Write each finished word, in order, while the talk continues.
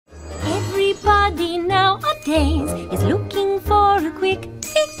days is looking for a quick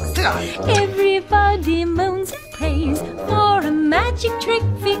fix. Everybody moans and prays for a magic trick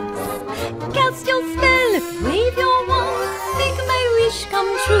fix. Cast your spell, wave your wand, make my wish come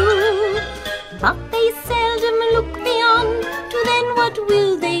true. But they seldom look beyond, to then what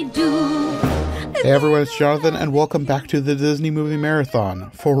will they do? Hey everyone, it's Jonathan, and welcome back to the Disney Movie Marathon,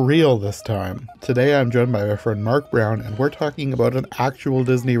 for real this time. Today I'm joined by my friend Mark Brown, and we're talking about an actual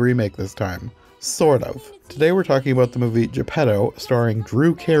Disney remake this time. Sort of. Today we're talking about the movie Geppetto, starring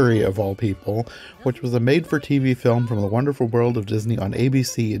Drew Carey of all people, which was a made-for-TV film from the wonderful world of Disney on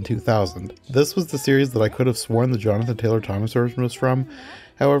ABC in 2000. This was the series that I could have sworn the Jonathan Taylor Thomas version was from.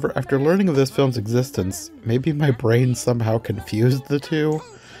 However, after learning of this film's existence, maybe my brain somehow confused the two.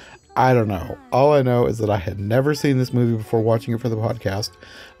 I don't know. All I know is that I had never seen this movie before watching it for the podcast.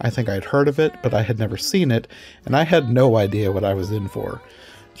 I think I'd heard of it, but I had never seen it, and I had no idea what I was in for.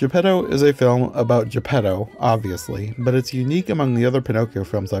 Geppetto is a film about Geppetto, obviously, but it's unique among the other Pinocchio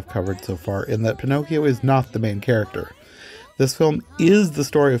films I've covered so far in that Pinocchio is not the main character. This film is the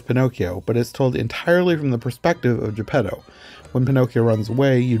story of Pinocchio, but it's told entirely from the perspective of Geppetto. When Pinocchio runs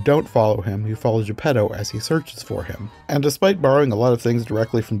away, you don't follow him, you follow Geppetto as he searches for him. And despite borrowing a lot of things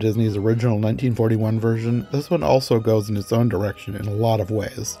directly from Disney's original 1941 version, this one also goes in its own direction in a lot of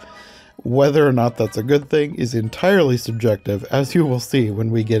ways. Whether or not that's a good thing is entirely subjective, as you will see when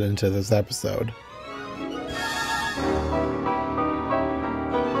we get into this episode.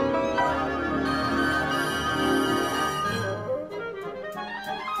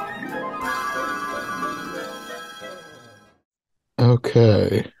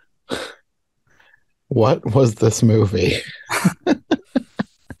 Okay. What was this movie?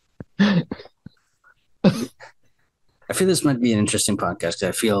 I feel this might be an interesting podcast.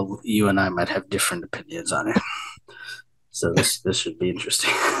 I feel you and I might have different opinions on it. So this should be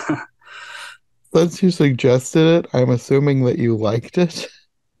interesting. Since you suggested it, I'm assuming that you liked it.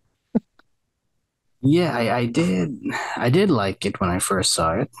 Yeah, I did. I did like it when I first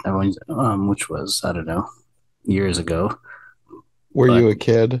saw it, which was, I don't know, years ago. Were you a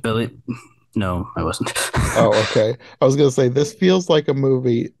kid? No, I wasn't. Oh, okay. I was going to say, this feels like a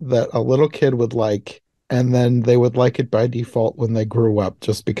movie that a little kid would like, and then they would like it by default when they grew up,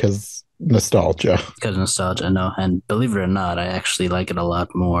 just because nostalgia. Because nostalgia, no. And believe it or not, I actually like it a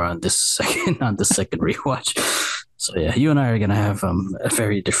lot more on this second rewatch. So yeah, you and I are going to have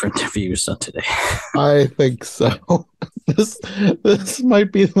very different views on today. I think so. This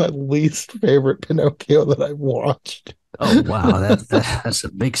might be my least favorite Pinocchio that I've watched. Oh wow, that's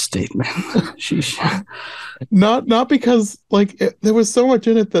a big statement. Sheesh. Not because there was so much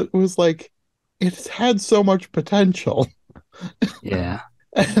in it that was like it had so much potential. Yeah.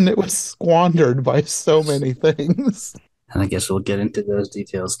 And it was squandered by so many things. And I guess we'll get into those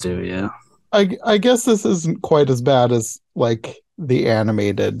details too, yeah. I guess this isn't quite as bad as the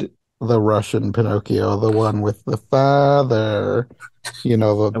animated, the Russian Pinocchio, the one with the father,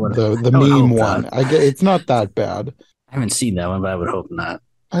 the meme one. It's not that bad. I haven't seen that one, but I would hope not.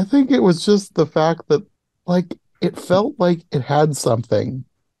 I think it was just the fact that it felt like it had something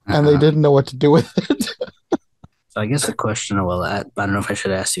and they didn't know what to do with it. So I guess the question, I don't know if I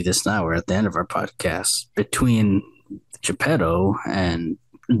should ask you this now. We're at the end of our podcast. Between Geppetto and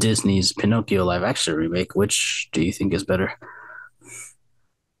Disney's Pinocchio live action remake, which do you think is better?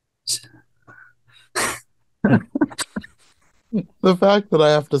 The fact that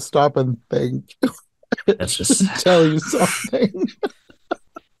I have to stop and think. That's just tell you something.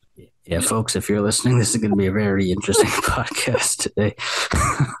 Yeah, folks, if you're listening, this is going to be a very interesting podcast today.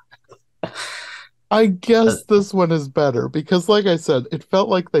 I guess this one is better because, like I said, it felt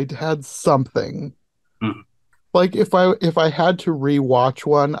like they had something. Mm. Like if I had to rewatch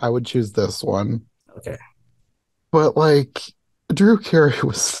one, I would choose this one. Okay. But Drew Carey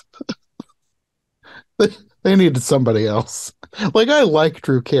was they needed somebody else. I like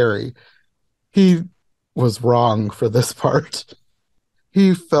Drew Carey. He was wrong for this part.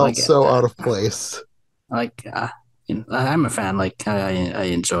 He felt so out of place. I'm a fan. I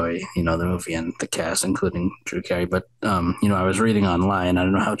enjoy the movie and the cast, including Drew Carey. But I was reading online. I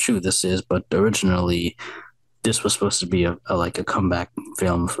don't know how true this is, but originally this was supposed to be a comeback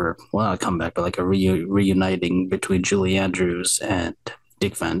film not a comeback, but a reuniting between Julie Andrews and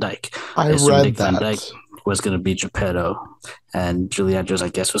Dick Van Dyke. I read Dick that. Van Dyke was going to be Geppetto, and Julie Andrews, I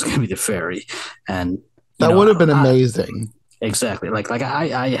guess, was going to be the fairy. And that would have been amazing. Exactly.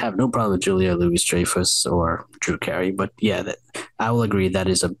 I have no problem with Julia Louis-Dreyfus or Drew Carey, but yeah, I will agree that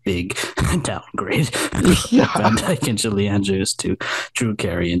is a big downgrade. Yeah. Van Dyke and Julie Andrews to Drew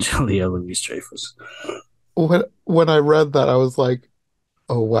Carey and Julia Louis-Dreyfus. When I read that, I was like,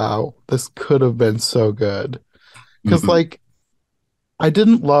 oh wow, this could have been so good. Because Hmm. like I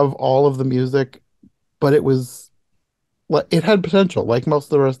didn't love all of the music, but it was like it had potential, like most of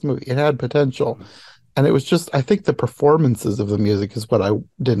the rest of the movie. It had potential. And it was just I think the performances of the music is what I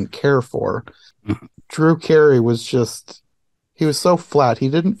didn't care for. Drew Carey was just he was so flat. He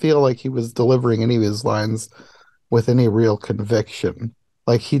didn't feel like he was delivering any of his lines with any real conviction.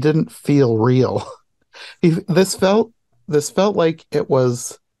 Like he didn't feel real. He, this felt like it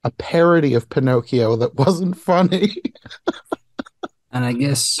was a parody of Pinocchio that wasn't funny. And I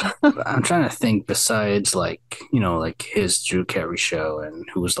guess I'm trying to think besides like his Drew Carey show and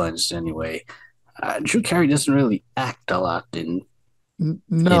Whose Lines Is It Anyway. Drew Carey doesn't really act a lot in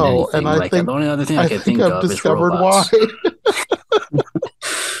No, and anything. Like the only other thing I I can think think I've of is discovered why. robots.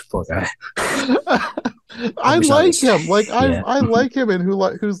 Poor guy. I like Besides, him. Like yeah, I like him in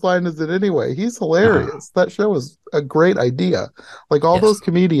Whose Line Is It Anyway? He's uh-huh. hilarious. That show is a great idea. Like all Yes. those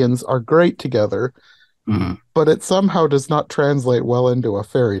comedians are great together, Hmm. but it somehow does not translate well into a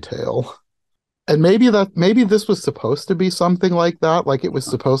fairy tale. And maybe this was supposed to be something like that, like it was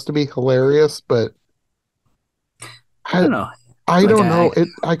supposed to be hilarious, but I I don't know. I Like don't know.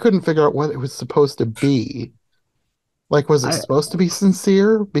 I couldn't figure out what it was supposed to be. Like, was it I supposed to be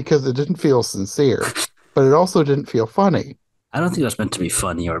sincere? Because it didn't feel sincere, but it also didn't feel funny. I don't think it was meant to be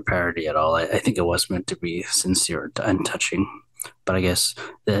funny or parody at all. I think it was meant to be sincere and touching. But I guess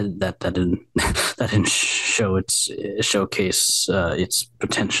that didn't that didn't show its showcase its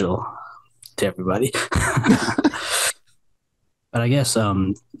potential to everybody. But I guess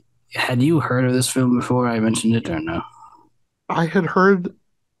had you heard of this film before I mentioned it or no? I had heard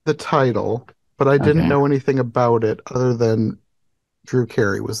the title, but I didn't Okay. know anything about it other than Drew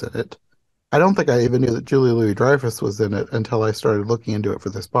Carey was in it. I don't think I even knew that Julie Louis-Dreyfus was in it until I started looking into it for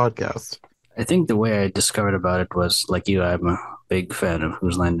this podcast. I think the way I discovered about it was like you. I'm a big fan of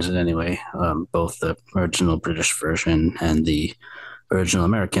Whose Line Is It Anyway? Both the original British version and the original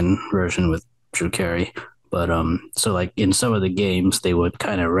American version with Drew Carey. But so like in some of the games, they would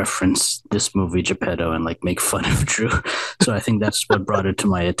kind of reference this movie Geppetto and like make fun of Drew. So I think that's what brought it to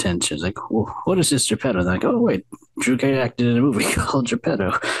my attention. It's like, well, what is this Geppetto? And like, oh wait, Drew Carey acted in a movie called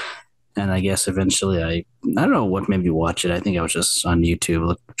Geppetto. And I guess eventually I don't know what made me watch it. I think I was just on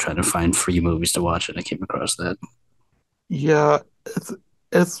YouTube trying to find free movies to watch, and I came across that. Yeah,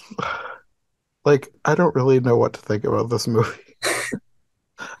 it's like I don't really know what to think about this movie.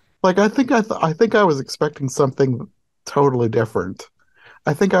 Like I think I was expecting something totally different.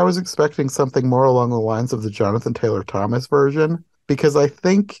 I think I was expecting something more along the lines of the Jonathan Taylor Thomas version because I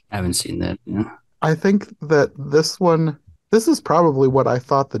haven't seen that. Yeah. I think that this is probably what I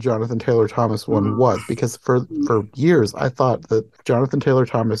thought the Jonathan Taylor Thomas one was because for years I thought that Jonathan Taylor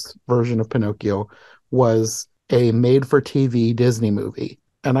Thomas version of Pinocchio was a made for TV Disney movie.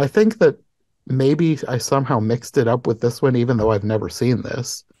 And I think that maybe I somehow mixed it up with this one even though I've never seen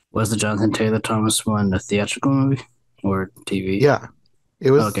this. Was the Jonathan Taylor Thomas one a theatrical movie or TV? Yeah,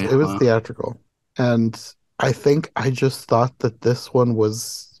 Okay, it was well, theatrical. And I think I just thought that this one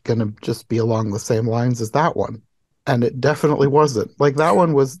was gonna just be along the same lines as that one. And it definitely wasn't. Like that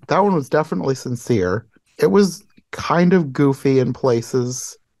one was definitely sincere. It was kind of goofy in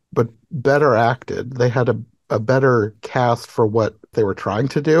places, but better acted. They had a better cast for what they were trying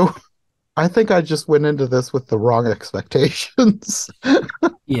to do. I think I just went into this with the wrong expectations.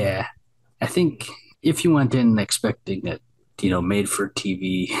 yeah. I think if you went in expecting that, made for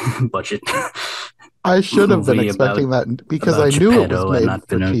TV budget I should have been movie expecting that because about I knew it was Geppetto and made not for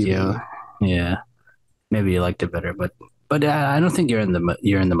Pinocchio, TV. yeah, maybe you liked it better. But I don't think you're in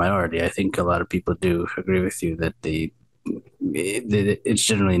the minority. I think a lot of people do agree with you that it's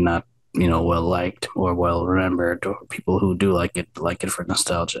generally not well liked or well remembered, or people who do like it for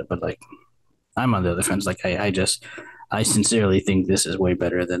nostalgia. But like I'm on the other fence. Like I sincerely think this is way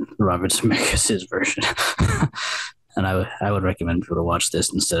better than Robert Zemeckis' version. And I would recommend people to watch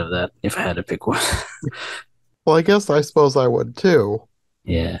this instead of that if I had to pick one. Well, I guess I suppose I would too.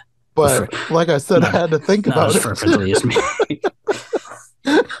 Yeah, but But for like I said, I not had to think not about as it. fervently as me.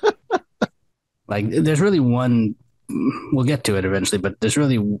 Like there's really one. We'll get to it eventually, but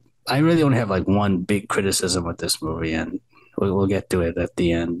I really only have like one big criticism with this movie, and we'll get to it at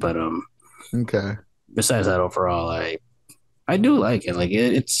the end. But Okay. besides that, overall, I do like it. Like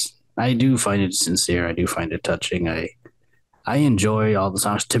it's I do find it sincere. I do find it touching. I enjoy all the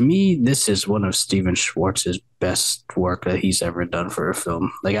songs. To me, this is one of Steven Schwartz's best work that he's ever done for a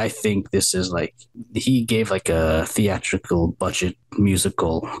film. Like I think this is like he gave like a theatrical budget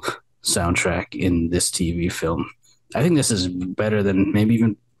musical soundtrack in this TV film. I think this is better than maybe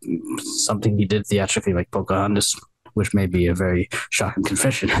even something he did theatrically like Pocahontas. which may be a very shocking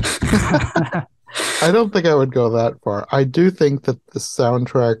confession. I don't think I would go that far. I do think that the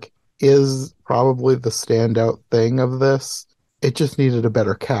soundtrack is probably the standout thing of this. It just needed a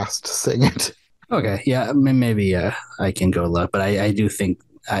better cast to sing it. Okay, yeah, maybe I can go left, but I do think,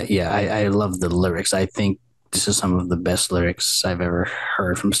 I love the lyrics. I think this is some of the best lyrics I've ever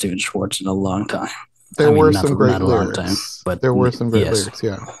heard from Steven Schwartz in a long time. There I mean, were not some great not a long time, lyrics. but There were some great yes. lyrics,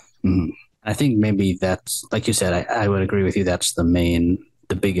 yeah. Mhm. I think maybe that's, like you said, I would agree with you. That's the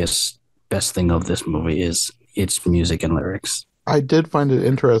biggest, best thing of this movie is its music and lyrics. I did find it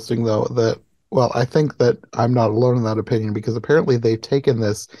interesting, though, that, well, I think that I'm not alone in that opinion because apparently they've taken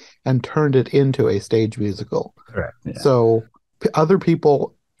this and turned it into a stage musical. Correct. Yeah. So other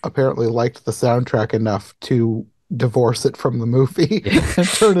people apparently liked the soundtrack enough to divorce it from the movie Yeah. and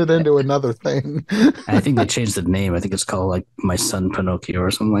turn it into another thing. I think they changed the name. I think it's called like My Son Pinocchio or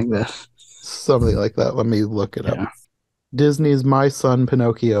something like that. Something like that. Let me look it up. Yeah. Disney's My Son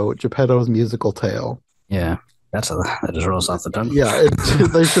Pinocchio, Geppetto's musical tale. Yeah. That just rolls off the tongue. Yeah,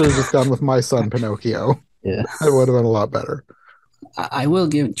 they should have just gone with My Son Pinocchio. Yeah. It would have been a lot better. I will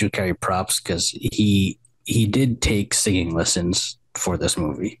give Drew Carey props because he did take singing lessons for this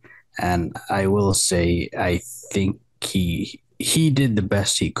movie, and I will say I think he did the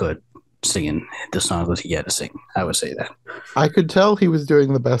best he could singing the songs that he had to sing. I would say that. I could tell he was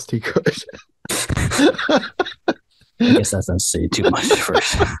doing the best he could. I guess that doesn't say too much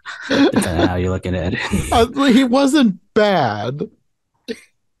first, depending on how you're looking at it. He wasn't bad.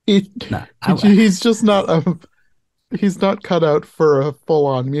 No, He's just not he's not cut out for a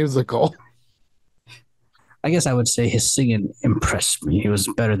full-on musical. I guess I would say his singing impressed me. It was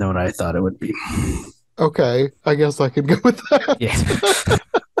better than what I thought it would be. Okay, I guess I could go with that. Yeah.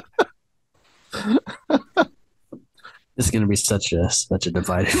 This is going to be such a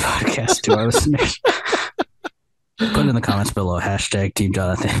divided podcast to our listeners. Put in the comments below hashtag Team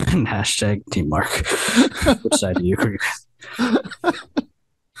Jonathan and hashtag Team Mark. Which side do you agree with?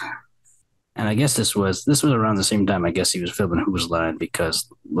 And I guess this was around the same time I guess he was filming Who's Line, because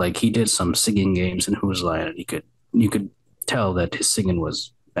like he did some singing games in Who's Line, and you could tell that his singing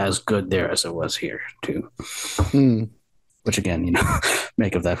was as good there as it was here too. Which again,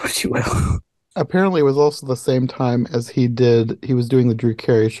 make of that what you will. Apparently it was also the same time as he was doing the Drew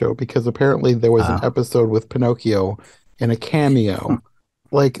Carey show, because apparently there was an episode with Pinocchio in a cameo.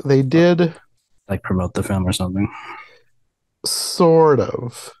 Like they did like promote the film or something. Sort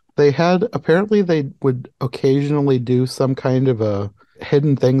of. Apparently they would occasionally do some kind of a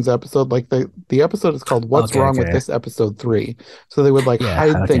hidden things episode. Like the episode is called What's Wrong with This Episode 3. So they would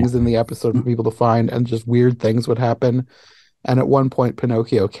hide things in the episode for people to find, and just weird things would happen. And at one point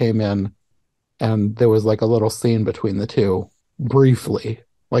Pinocchio came in and there was like a little scene between the two briefly.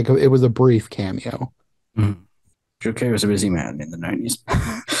 Like it was a brief cameo. Mm-hmm. Drew Carey was a busy man in the 90s.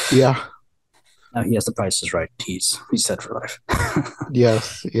 Yeah. Now he has the prices right. He's set for life.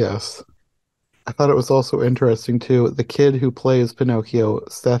 Yes. I thought it was also interesting too, the kid who plays Pinocchio,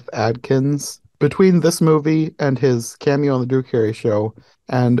 Seth Adkins, between this movie and his cameo on the Drew Carey show,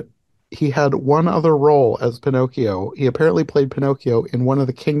 and he had one other role as Pinocchio. He apparently played Pinocchio in one of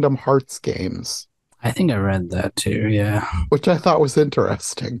the Kingdom Hearts games. I think I read that too, yeah. Which I thought was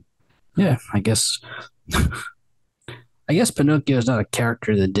interesting. Yeah, I guess Pinocchio is not a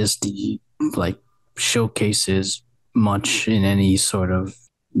character that Disney showcases much in any sort of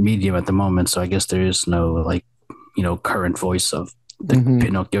medium at the moment. So I guess there is no current voice of the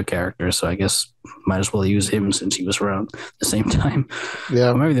Pinocchio character. So I guess might as well use him since he was around the same time.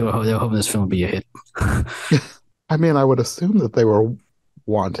 Yeah, or maybe they were hoping this film would be a hit. I mean, I would assume that they were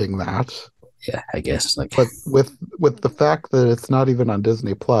wanting that. Yeah, I guess. But with the fact that it's not even on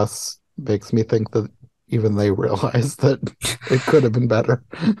Disney Plus, makes me think that even they realize that it could have been better.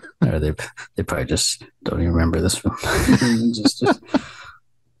 Or they probably just don't even remember this film. just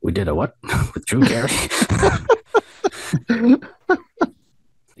we did a what with Drew Carey?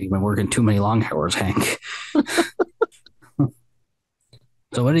 You've been working too many long hours, Hank.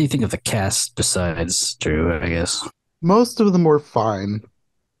 So what do you think of the cast besides Drew, I guess? Most of them were fine.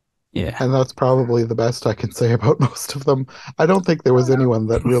 Yeah. And that's probably the best I can say about most of them. I don't think there was anyone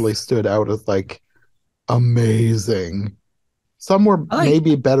that really stood out as amazing. Some were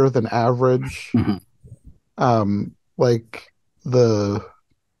maybe better than average. Mm-hmm.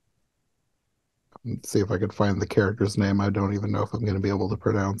 Let's see if I can find the character's name. I don't even know if I'm going to be able to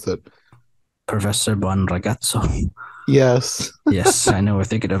pronounce it. Professor Bon Ragazzo. Yes. Yes, I know we're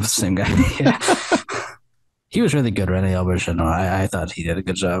thinking of the same guy. Yeah. He was really good, Rene Albertino. I thought he did a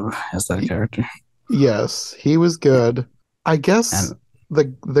good job as that character. Yes, he was good. I guess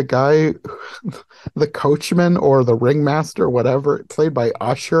the guy, the coachman or the ringmaster, whatever, played by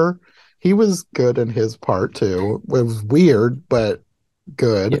Usher, he was good in his part too. It was weird, but Yeah,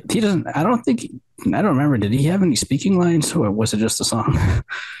 good. he doesn't. I don't think. I don't remember. Did he have any speaking lines, or was it just a song?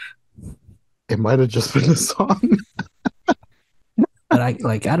 It might have just been a song. But I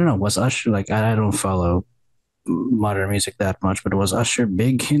like. I don't know. Was Usher like? I don't follow modern music that much, but was Usher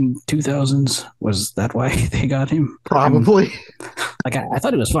big in 2000s? Was that why they got him? Probably. Like I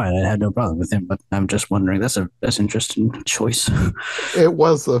thought it was fine. I had no problem with him, but I'm just wondering. That's an interesting choice. It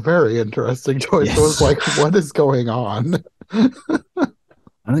was a very interesting choice. Yes. It was like, what is going on? I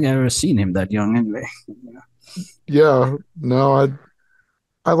don't think I've ever seen him that young anyway. Yeah, no,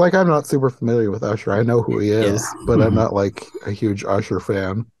 I'm not super familiar with Usher. I know who he is, but I'm not like a huge Usher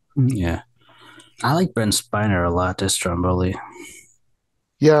fan. Yeah. I like Brent Spiner a lot as Stromboli.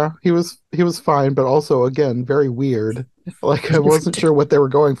 Yeah, he was fine, but also again very weird. Like I wasn't sure what they were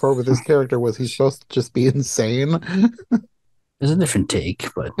going for with his character. Was he supposed to just be insane? There's a different take,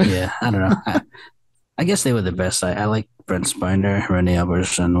 but yeah, I don't know. I guess they were the best. I like Brent Spiner, Rene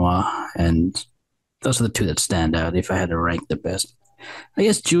Auberjonois, and those are the two that stand out if I had to rank the best. I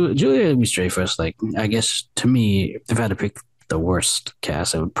guess Julia Louis-Dreyfus, like, I guess to me, if I had to pick the worst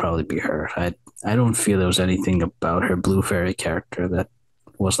cast, it would probably be her. I don't feel there was anything about her Blue Fairy character that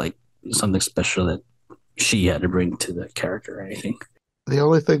was like something special that she had to bring to the character or anything. The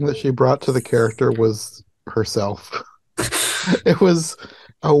only thing that she brought to the character was herself. It was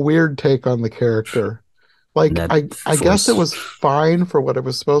a weird take on the character. Like, I guess it was fine for what it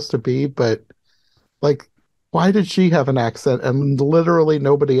was supposed to be, but like, why did she have an accent and literally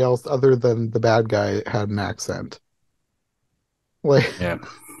nobody else other than the bad guy had an accent? Like, yeah.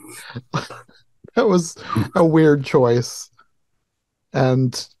 That was a weird choice.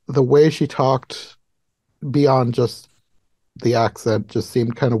 And the way she talked beyond just the accent just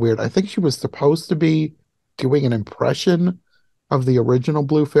seemed kind of weird. I think she was supposed to be doing an impression of the original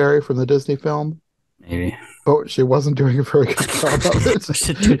Blue Fairy from the Disney film. Maybe. But she wasn't doing a very good job of it.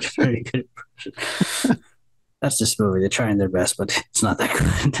 Very good impression. That's this movie. They're trying their best, but it's not that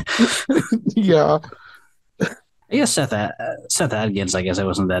good. Yeah. I guess Seth Adkins, I guess I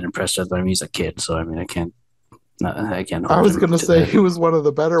wasn't that impressed with him. He's a kid, so I mean, I can't. I was going to say he was one of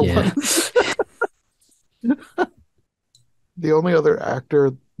the better ones. The only other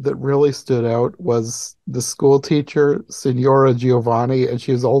actor that really stood out was the school teacher, Signora Giovanni, and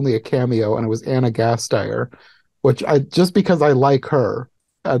she was only a cameo, and it was Anna Gasteyer, which just because I like her,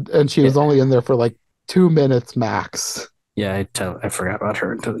 and she was only in there for like 2 minutes max. Yeah, I forgot about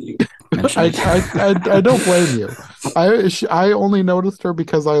her until you mentioned it. I don't blame you. I only noticed her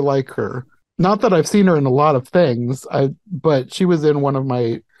because I like her. Not that I've seen her in a lot of things, but she was in one of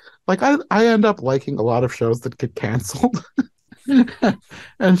my, like, I end up liking a lot of shows that get canceled.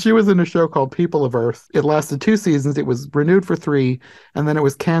 And she was in a show called People of Earth. It lasted 2 seasons. It was renewed for 3, and then it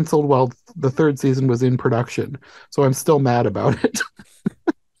was canceled while the 3rd season was in production. So I'm still mad about it.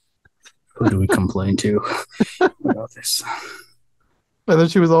 Who do we complain to about this? And then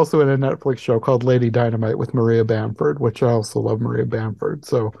she was also in a Netflix show called Lady Dynamite with Maria Bamford, which I also love Maria Bamford.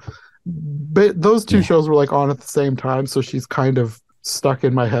 So those 2 shows were like on at the same time, so she's kind of stuck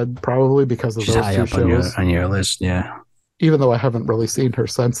in my head probably because of those 2 shows. On your list, yeah. Even though I haven't really seen her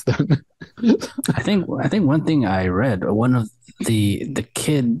since then. I think one thing I read, one of the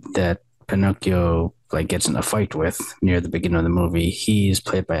kid that Pinocchio like gets in a fight with near the beginning of the movie, he's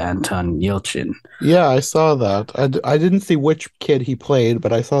played by Anton Yelchin. Yeah, I saw that. I didn't see which kid he played,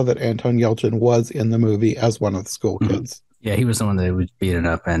 but I saw that Anton Yelchin was in the movie as one of the school kids. Yeah, he was the one that was beaten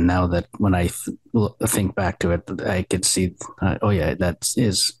up, and now that when I think back to it, I could see,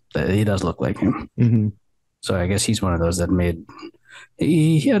 that he does look like him. Mm-hmm. So I guess he's one of those that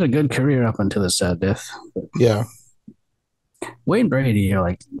he had a good career up until his sad death. Yeah. Wayne Brady,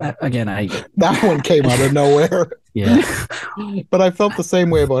 again, that one came out of nowhere. Yeah. But I felt the same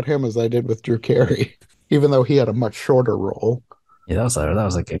way about him as I did with Drew Carey, even though he had a much shorter role. Yeah, that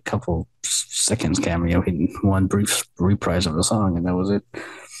was like a couple seconds cameo. He did one brief reprise of the song, and that was it.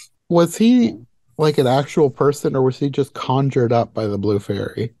 Was he like an actual person, or was he just conjured up by the Blue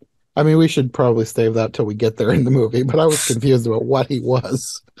Fairy? I mean, we should probably save that till we get there in the movie, but I was confused about what he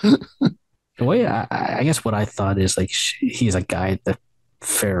was. The way I guess what I thought is like he's a guy the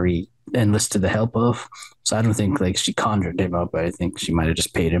fairy enlisted the help of. So I don't think like she conjured him up, but I think she might have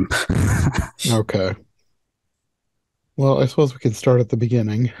just paid him. Okay. Well, I suppose we can start at the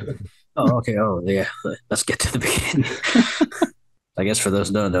beginning. Oh, okay. Oh, yeah. Let's get to the beginning. I guess for those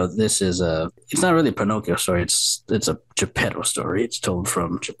who don't know, this is it's not really a Pinocchio story. It's a Geppetto story. It's told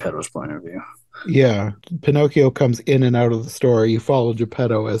from Geppetto's point of view. Yeah, Pinocchio comes in and out of the story. You follow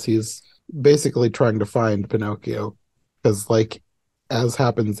Geppetto as he's basically trying to find Pinocchio. Because, like, as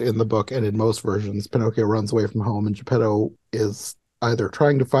happens in the book and in most versions, Pinocchio runs away from home, and Geppetto is either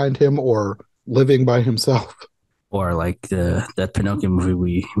trying to find him or living by himself. Or like the that Pinocchio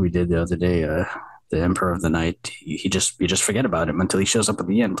movie we did the other day, the Emperor of the Night. You just forget about him until he shows up at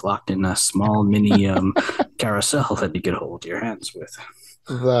the end, locked in a small mini carousel that you could hold your hands with.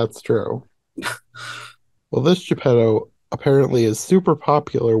 That's true. Well, this Geppetto apparently is super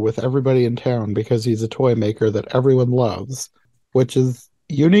popular with everybody in town because he's a toy maker that everyone loves, which is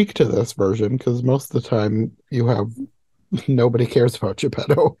unique to this version because most of the time you have nobody cares about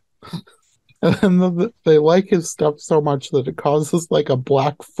Geppetto. And they like his stuff so much that it causes like a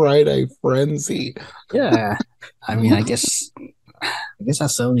Black Friday frenzy. Yeah, I mean, I guess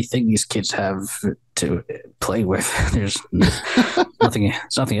that's the only thing these kids have to play with. There's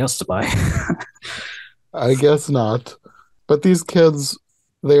nothing else to buy. I guess not. But these kids,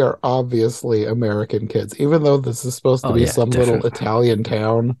 they are obviously American kids, even though this is supposed to Oh be yeah, some little definitely. Italian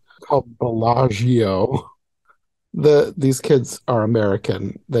town called Bellagio. These kids are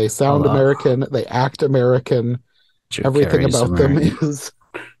American. They Oh sound well, American, they act American. Drew Everything Carey's about them American. is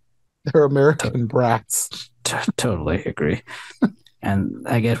they're To- American brats. totally agree. And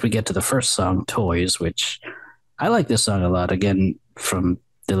I guess we get to the first song, "Toys," which I like this song a lot. Again, from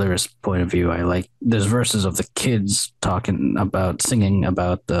the lyricist point of view, I like there's verses of the kids talking about singing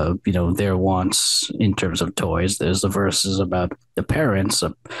about the their wants in terms of toys. There's the verses about the parents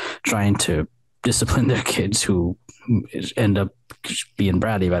trying to discipline their kids who end up being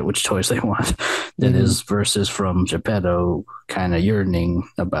bratty about which toys they want. Then Mhm. there's verses from Geppetto kind of yearning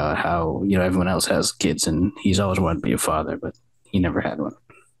about how everyone else has kids and he's always wanted to be a father, but he never had one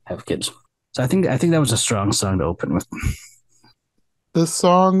have kids. So I think that was a strong song to open with. This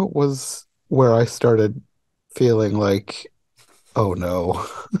song was where I started feeling like, oh no.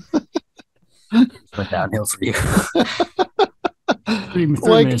 Went downhill for you. Three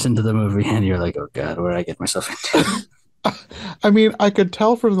Like, minutes into the movie, and you're like, "Oh God, where did I get myself into?" I mean, I could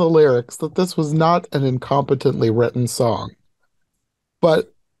tell from the lyrics that this was not an incompetently written song,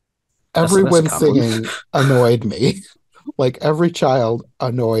 but That's a everyone compliment. singing annoyed me. Like, every child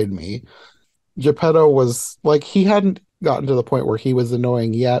annoyed me. Geppetto was like, he hadn't gotten to the point where he was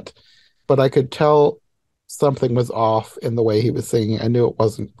annoying yet, but I could tell something was off in the way he was singing. I knew it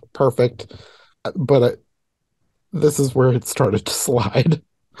wasn't perfect, but this is where it started to slide.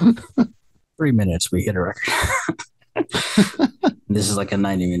 3 minutes, we hit a record. This is like a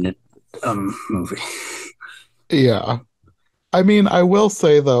 90-minute movie. Yeah. I mean, I will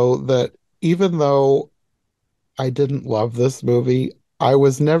say though that even though I didn't love this movie, I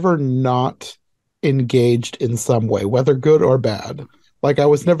was never not engaged in some way, whether good or bad. Like I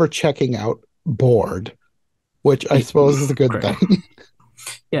was never checking out bored, which I suppose is a good Great. thing.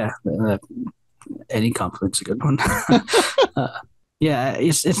 Yeah, any compliment's a good one. uh, yeah,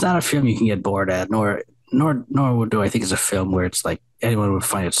 it's not a film you can get bored at, nor do I think it's a film where it's like anyone would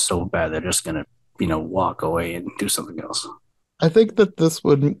find it so bad they're just gonna walk away and do something else. I think that this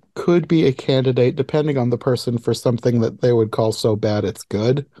would could be a candidate, depending on the person, for something that they would call so bad it's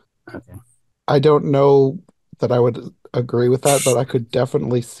good. Okay. I don't know that I would agree with that, but I could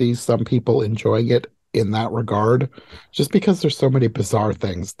definitely see some people enjoying it in that regard, just because there's so many bizarre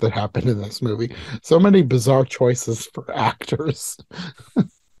things that happen in this movie, so many bizarre choices for actors.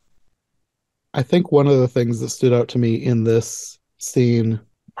 I think one of the things that stood out to me in this scene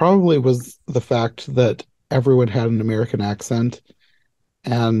probably was the fact that everyone had an American accent,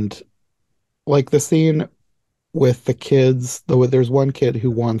 and like the scene with the kids, though there's one kid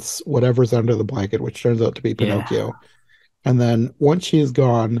who wants whatever's under the blanket, which turns out to be Yeah. Pinocchio. And then once she's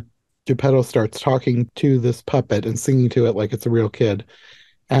gone, Geppetto starts talking to this puppet and singing to it like it's a real kid.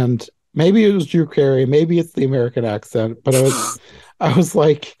 And maybe it was Drew Carey, maybe it's the American accent, but I was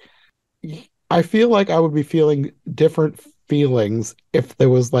like, I feel like I would be feeling different feelings if there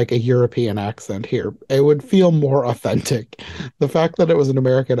was like a European accent here. It would feel more authentic. The fact that it was an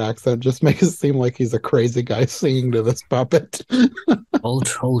American accent just makes it seem like he's a crazy guy singing to this puppet. Old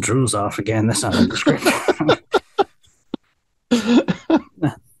Drew's off again. That's not in the script.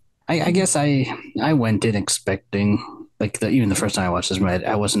 I guess I went in expecting like even the first time I watched this movie,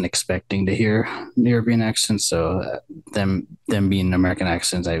 I wasn't expecting to hear European accents. So them being American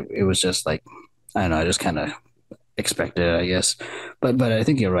accents, it was just like I don't know. I just kind of expected it, I guess. But I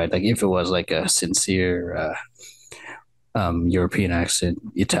think you're right. Like if it was like a sincere European accent,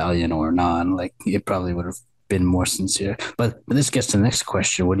 Italian or non, like it probably would have been more sincere. But this gets to the next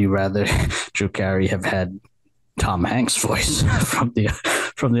question: would you rather Drew Carey have had Tom Hanks' voice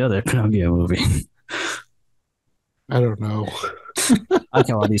from the other Pinocchio movie? I don't know. I like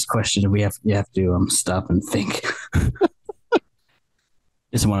how all these questions you have to stop and think.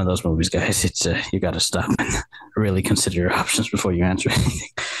 It's one of those movies, guys. It's you got to stop and really consider your options before you answer anything.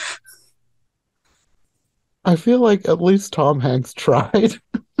 I feel like at least Tom Hanks tried.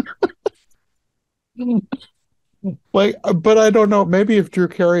 Like, but I don't know. Maybe if Drew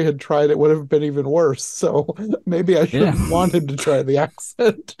Carey had tried, it would have been even worse. So maybe I Yeah. shouldn't want him to try the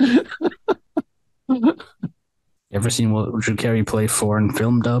accent. Ever seen Drew Carey play foreign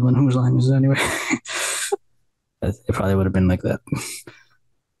film dub and whose line is it anyway? It probably would have been like that.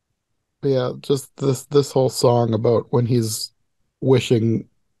 Yeah, just this whole song about when he's wishing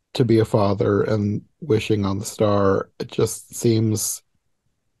to be a father and wishing on the star. It just seems,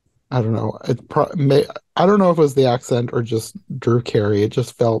 I don't know. I don't know if it was the accent or just Drew Carey. It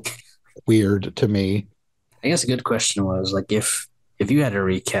just felt weird to me. I guess a good question was like if you had to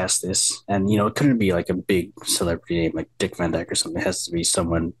recast this, and it couldn't be like a big celebrity name like Dick Van Dyke or something. It has to be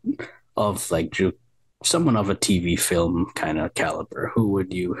someone of like Drew, someone of a TV film kind of caliber. Who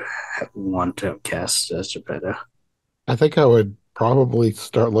would you want to cast as Geppetto? I think I would probably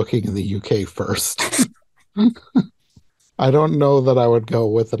start looking in the UK first. I don't know that I would go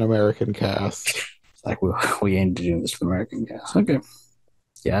with an American cast. It's like we aim to do this for American cast. Okay.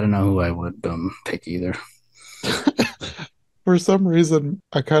 Yeah, I don't know who I would pick either. For some reason,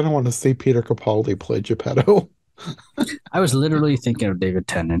 I kind of want to see Peter Capaldi play Geppetto. I was literally thinking of David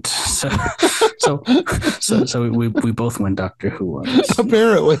Tennant. So we both went Doctor Who on this.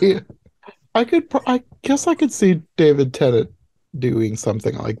 Apparently, I guess I could see David Tennant doing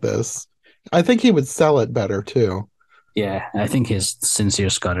something like this. I think he would sell it better too. Yeah, I think his sincere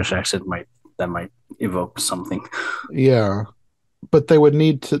Scottish accent might evoke something. Yeah, but they would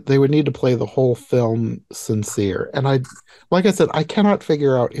need to play the whole film sincere. And like I said, I cannot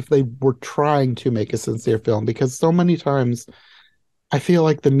figure out if they were trying to make a sincere film, because so many times I feel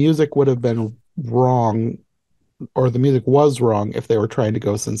like the music would have been wrong, or the music was wrong if they were trying to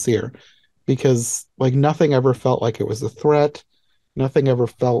go sincere, because like nothing ever felt like it was a threat. Nothing ever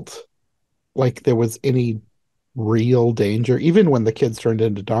felt like there was any real danger. Even when the kids turned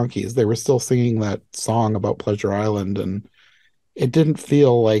into donkeys, they were still singing that song about Pleasure Island, and it didn't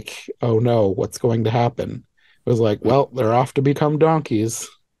feel like, oh no, what's going to happen? It was like, well, they're off to become donkeys.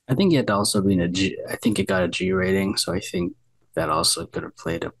 I think it also been a G. I think it got a G rating, so I think that also could have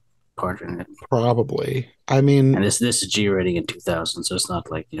played a part in it. Probably. I mean, and this is G rating in 2000, so it's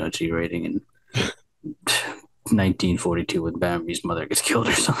not like G rating in 1942 when Bambi's mother gets killed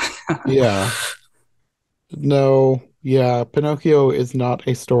or something. Yeah. No, yeah, Pinocchio is not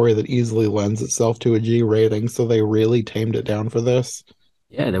a story that easily lends itself to a G rating, so they really tamed it down for this.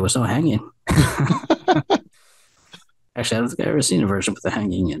 Yeah, there was no hanging. Actually, I don't think I've ever seen a version with a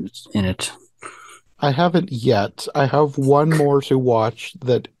hanging in it. I haven't yet. I have one more to watch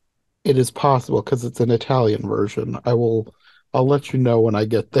that it is possible, because it's an Italian version. I'll let you know when I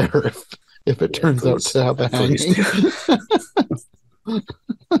get there if it turns out to have a hanging.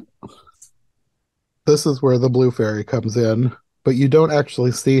 This is where the Blue Fairy comes in, but you don't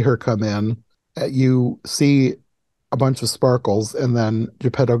actually see her come in. You see a bunch of sparkles, and then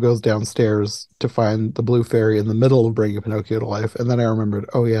Geppetto goes downstairs to find the Blue Fairy in the middle of bringing Pinocchio to life. And then I remembered,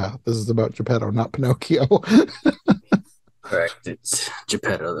 oh yeah, this is about Geppetto, not Pinocchio. Correct. It's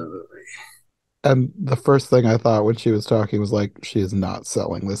Geppetto the movie. And the first thing I thought when she was talking was like, she is not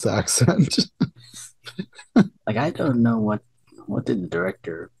selling this accent. Like, I don't know what did the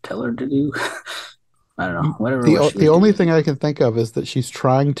director tell her to do? I don't know. Whatever. The only thing I can think of is that she's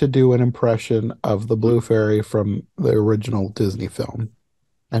trying to do an impression of the Blue Fairy from the original Disney film,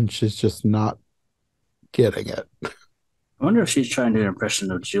 and she's just not getting it. I wonder if she's trying to do an impression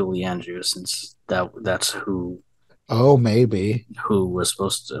of Julie Andrews, since that's who. Oh, maybe. Who was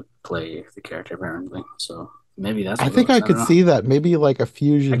supposed to play the character apparently. So maybe that's. I think I could see that. Maybe like a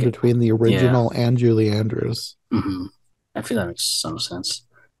fusion between the original and Julie Andrews. Mm-hmm. I feel that makes some sense.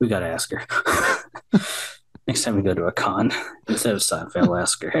 We got to ask her. Next time we go to a con, instead of Seinfeld, we'll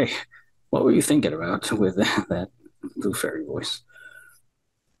ask her, hey, what were you thinking about with that Blue Fairy voice?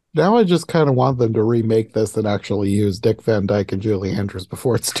 Now I just kind of want them to remake this and actually use Dick Van Dyke and Julie Andrews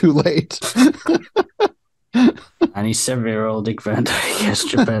before it's too late. 97-year-old Dick Van Dyke as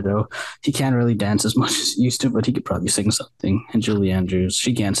Geppetto. He can't really dance as much as he used to, but he could probably sing something. And Julie Andrews,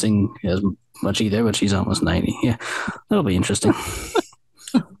 she can't sing as much either, but she's almost 90. Yeah, that'll be interesting.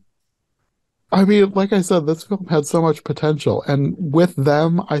 I mean, like I said, this film had so much potential, and with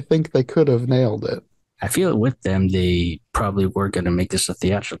them, I think they could have nailed it. I feel with them, they probably were going to make this a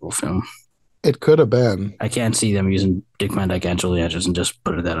theatrical film. It could have been. I can't see them using Dick Van Dyke and Julie Andrews and just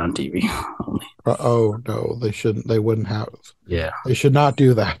putting that on TV only. Oh no, they shouldn't. They wouldn't have. Yeah, They should not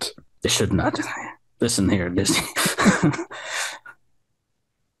do that. they should not. Listen here, Disney.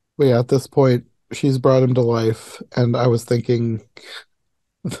 But yeah, at this point, she's brought him to life, and I was thinking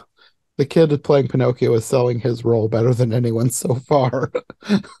the kid playing Pinocchio is selling his role better than anyone so far.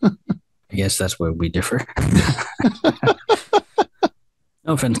 I guess that's where we differ.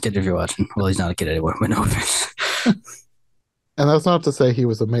 No offense, kid, if you're watching. Well, he's not a kid anymore, but no offense. And that's not to say he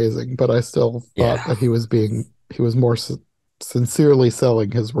was amazing, but I still thought Yeah, that he was more sincerely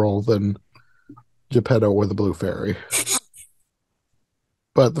selling his role than Geppetto or the Blue Fairy.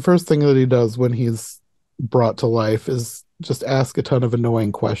 But the first thing that he does when he's brought to life is just ask a ton of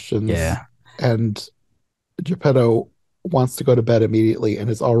annoying questions. yeah. And Geppetto wants to go to bed immediately and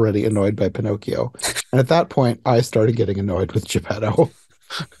is already annoyed by Pinocchio. And at that point, I started getting annoyed with Geppetto.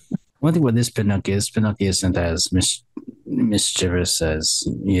 One thing with this Pinocchio isn't as mischievous as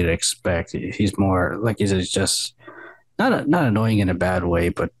you'd expect. He's more like he's just not annoying in a bad way,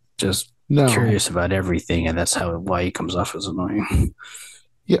 but just No. curious about everything, and that's how why he comes off as annoying.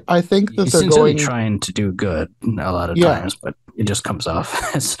 Yeah, I think that He's they're sincerely going. trying to do good a lot of Yeah, times, but it just comes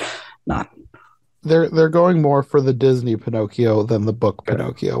off as not. they're going more for the Disney Pinocchio than the book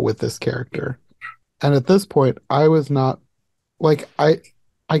Pinocchio with this character. And at this point, I was not like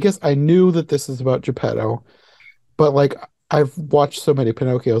I guess I knew that this is about Geppetto, but like I've watched so many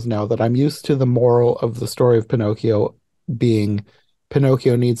Pinocchios now that I'm used to the moral of the story of Pinocchio being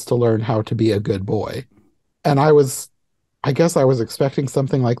Pinocchio needs to learn how to be a good boy. And I guess I was expecting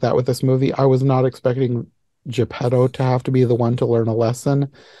something like that with this movie. I was not expecting Geppetto to have to be the one to learn a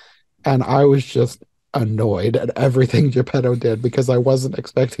lesson. And I was just annoyed at everything Geppetto did because I wasn't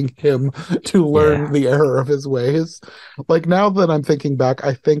expecting him to learn Yeah, the error of his ways. Like now that I'm thinking back,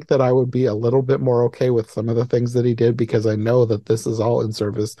 I think that I would be a little bit more okay with some of the things that he did because I know that this is all in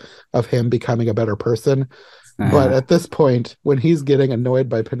service of him becoming a better person. But uh, at this point, when he's getting annoyed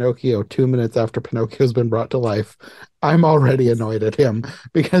by Pinocchio 2 minutes after Pinocchio's been brought to life, I'm already annoyed at him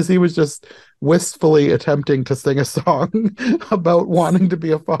because he was just wistfully attempting to sing a song about wanting to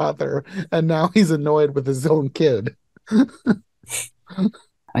be a father, and now he's annoyed with his own kid.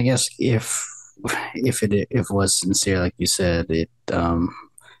 I guess if it was sincere, like you said, it I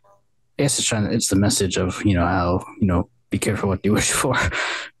guess it's the message of how be careful what you wish for,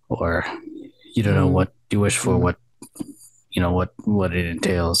 or you don't know Mm-hmm. what you wish for, what what it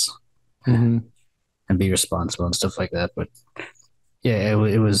entails, Mm-hmm. and be responsible and stuff like that. But yeah,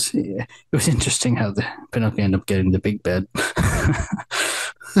 it was interesting how the Pinocchio ended up getting the big bed.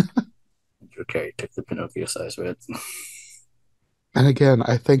 Drew Carey took the Pinocchio size bed. And again,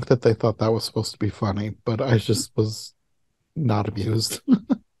 I think that they thought that was supposed to be funny, but I just was not amused.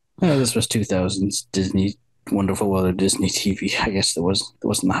 Yeah, this was 2000s Disney, Wonderful World of Disney TV. I guess there wasn't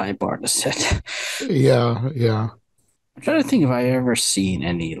the high bar to set. Yeah, yeah. I'm trying to think if I ever seen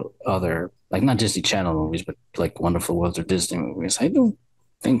any other like not Disney Channel movies, but like Wonderful World or Disney movies. I don't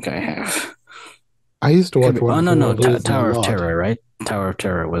think I have. I used to Could watch be. Oh no, Wonderful no, World of Disney a Tower of lot. Terror, right? Tower of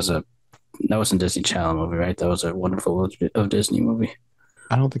Terror was a that wasn't Disney Channel movie, right? That was a Wonderful World of Disney movie.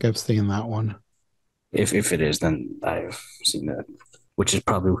 I don't think I've seen that one. If it is, then I've seen that, which is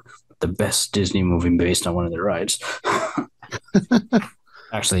probably the best Disney movie based on one of the rides.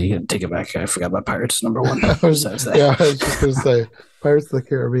 Actually, take it back. I forgot about Pirates number one. Besides that, Yeah, I was just gonna say Pirates of the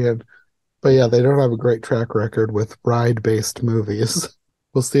Caribbean. But yeah, they don't have a great track record with ride-based movies.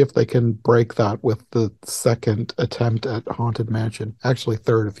 We'll see if they can break that with the second attempt at Haunted Mansion. Actually,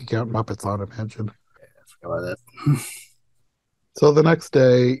 third if you count Muppets Haunted Mansion. I forgot about that. So the next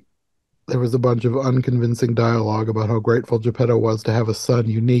day, there was a bunch of unconvincing dialogue about how grateful Geppetto was to have a son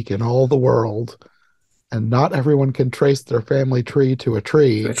unique in all the world. And not everyone can trace their family tree to a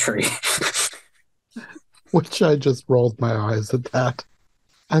tree, A tree. which I just rolled my eyes at that.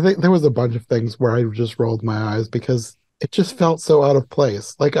 I think there was a bunch of things where I just rolled my eyes because it just felt so out of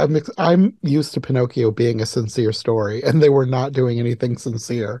place. Like I'm used to Pinocchio being a sincere story, and they were not doing anything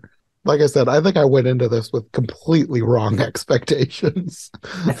sincere. Like I said, I think I went into this with completely wrong expectations.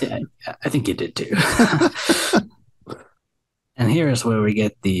 I think you did too. And here is where we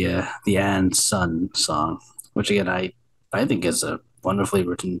get the and son song, which again I think is a wonderfully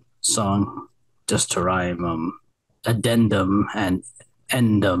written song, just to rhyme addendum and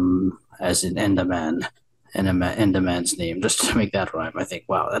endum as in enderman and enderman's name, just to make that rhyme. I think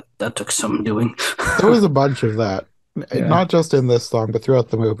wow that took some doing. There was a bunch of that, Yeah, not just in this song, but throughout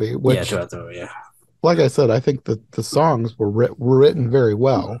the movie, yeah, which, throughout the yeah. like I said, I think that the songs were written very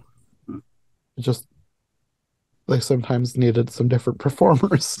well. Just they sometimes needed some different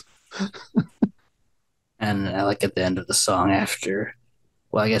performers. And I like at the end of the song after,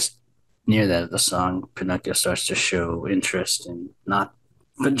 well, I guess near that of the song, Pinocchio starts to show interest in not,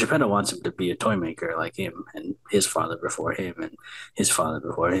 but Geppetto wants him to be a toy maker like him and his father before him and his father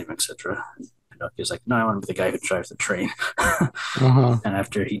before him, etc. Pinocchio's like, no, I want to be the guy who drives the train. Uh-huh. And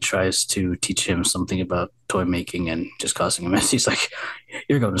after he tries to teach him something about toy making and just causing a mess, he's like,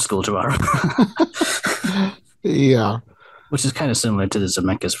 you're going to school tomorrow. Yeah. Which is kind of similar to the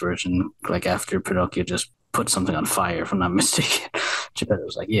Zemeckis version. Like after Pinocchio just put something on fire, if I'm not mistaken, Geppetto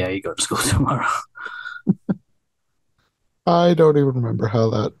was like, yeah, you go to school tomorrow. I don't even remember how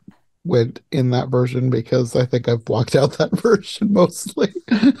that went in that version because I think I've blocked out that version mostly.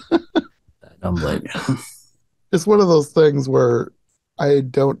 I don't blame you. It's one of those things where I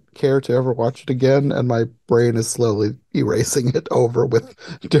don't care to ever watch it again, and my brain is slowly erasing it over with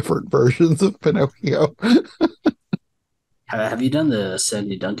different versions of Pinocchio. Have you done the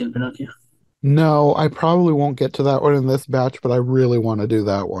Sandy Duncan Pinocchio? No, I probably won't get to that one in this batch, but I really want to do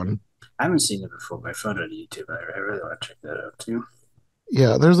that one. I haven't seen it before, but I found it on YouTube. I really want to check that out too.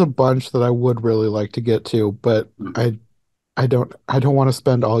 Yeah, there's a bunch that I would really like to get to, but Mm. I don't want to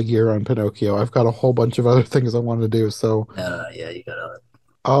spend all year on Pinocchio. I've got a whole bunch of other things I want to do, so No, yeah, you got it.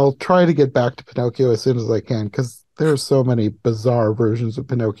 I'll try to get back to Pinocchio as soon as I can because there's so many bizarre versions of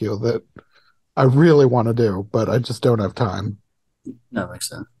Pinocchio that I really want to do, but I just don't have time. No, makes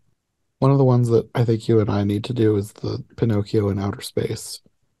sense. One of the ones that I think you and I need to do is the Pinocchio in outer space.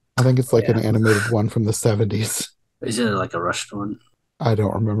 I think it's Oh, like an yeah. animated one from the 70s. Is it like a Russian one? I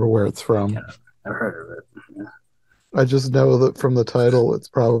don't remember where it's from. Yeah, I've heard of it. Yeah. I just know that from the title, it's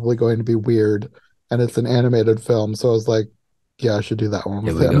probably going to be weird, and it's an animated film. So I was like, yeah, I should do that one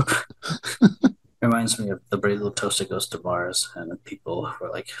Here with we go. him. Reminds me of The Brave Little Toaster Goes to Mars, and the people were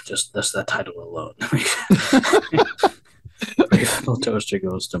like, just that's that title alone. Brave Little Toaster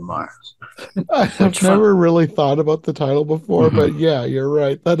Goes to Mars. I Which have fun. never really thought about the title before, but Mm-hmm. yeah, you're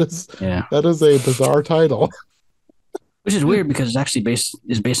right. Yeah. That is a bizarre title. Which is weird because it's actually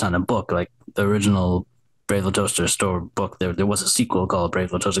based on a book, like the original Brave Little Toaster store book. There was a sequel called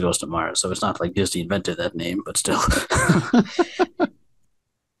Brave Little Toaster Goes to Mars, so it's not like Disney invented that name, but still.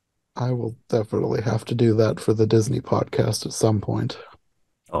 I will definitely have to do that for the Disney podcast at some point.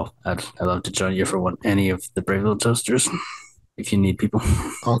 Oh, I'd love to join you for any of the Brave Little Toasters if you need people.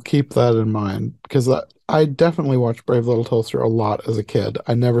 I'll keep that in mind because I definitely watched Brave Little Toaster a lot as a kid.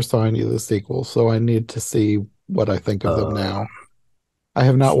 I never saw any of the sequels, so I need to see what I think of them Uh, now. I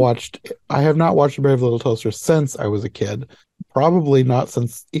have not watched Brave Little Toaster since I was a kid, probably not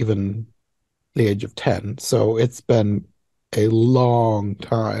since even the age of 10. So it's been a long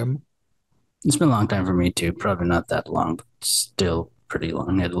time. it's been a long time for me too. Probably not that long, but still pretty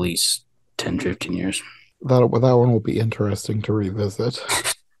long, at least 10, 15 years. That one will be interesting to revisit.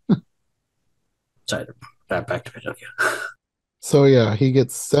 Sorry, back to Pinocchio. So yeah, he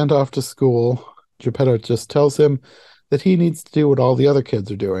gets sent off to school. Geppetto just tells him that he needs to do what all the other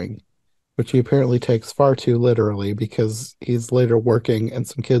kids are doing, which he apparently takes far too literally because he's later working and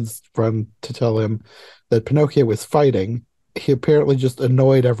some kids run to tell him that Pinocchio was fighting. He apparently just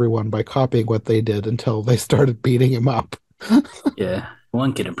annoyed everyone by copying what they did until they started beating him up. Yeah,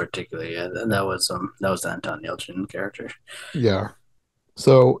 one kid in particular. Yeah, that was the Anton Yelchin character. Yeah.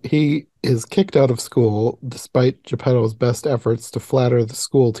 So he is kicked out of school despite Geppetto's best efforts to flatter the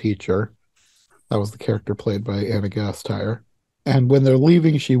school teacher. That was the character played by Anna Gasteyer. And when they're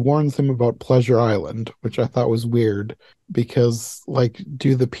leaving, she warns him about Pleasure Island, which I thought was weird because, like,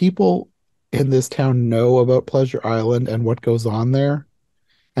 do the people in this town know about Pleasure Island and what goes on there?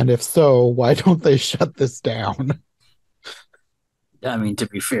 And if so, why don't they shut this down? I mean, to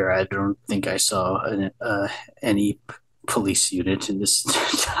be fair, I don't think I saw any police unit in this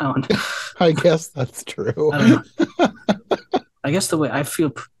town. I guess that's true. I don't know. I guess the way I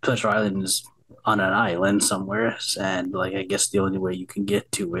feel Pleasure Island is on an island somewhere, and like I guess the only way you can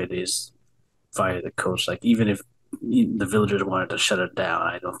get to it is via the coast. Like even if the villagers wanted to shut it down,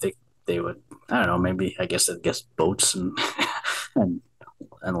 I don't think they would. I don't know. Maybe I guess boats and and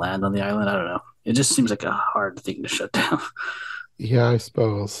and land on the island. I don't know. It just seems like a hard thing to shut down. Yeah, I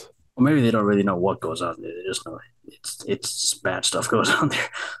suppose. Or maybe they don't really know what goes on there. They just know it's bad stuff goes on there.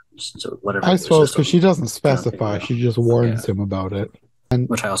 So whatever I their suppose because system she doesn't cannot figure specify, it out. she just Yeah, warns him about it. And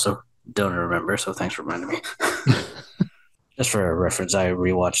which I also don't remember. So thanks for reminding me. Just for a reference, I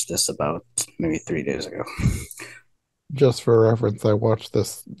rewatched this about maybe 3 days ago. just for reference, I watched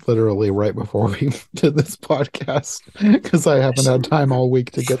this literally right before we did this podcast because I haven't had time all week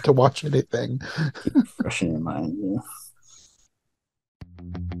to get to watch anything. Fresh in your mind. Yeah.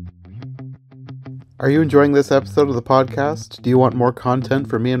 Are you enjoying this episode of the podcast? Do you want more content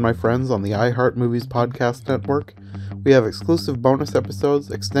from me and my friends on the iHeart Movies Podcast Network? We have exclusive bonus episodes,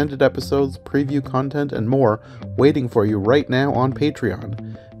 extended episodes, preview content, and more waiting for you right now on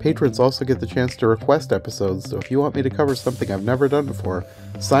Patreon. Patrons also get the chance to request episodes, so if you want me to cover something I've never done before,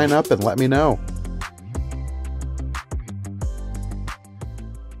 sign up and let me know.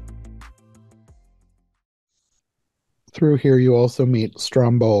 Through here you also meet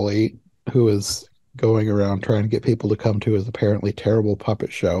Stromboli, who is going around trying to get people to come to his apparently terrible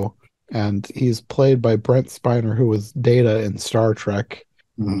puppet show. And he's played by Brent Spiner, who was Data in Star Trek.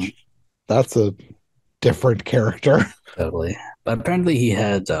 Mm, That's a different character. totally. But apparently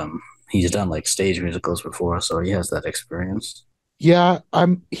he's done like stage musicals before, so he has that experience. Yeah,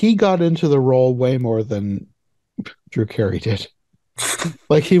 he got into the role way more than Drew Carey did.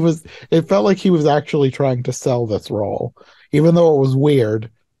 It felt like he was actually trying to sell this role, even though it was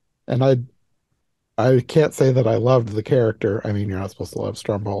weird. And I can't say that I loved the character. I mean, you're not supposed to love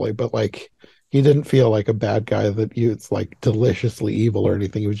Stromboli, but like he didn't feel like a bad guy it's like deliciously evil or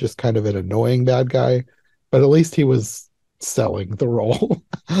anything. He was just kind of an annoying bad guy, but at least he was selling the role.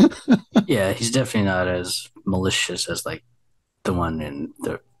 Yeah, he's definitely not as malicious as like the one in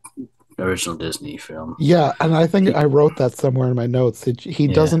the original Disney film. Yeah, and I think He, I wrote that somewhere in my notes. He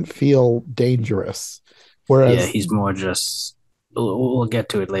yeah, doesn't feel dangerous, yeah, whereas he's more just. We'll get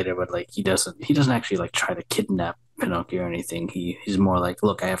to it later, but like he doesn't actually like try to kidnap Pinocchio or anything. He's more like,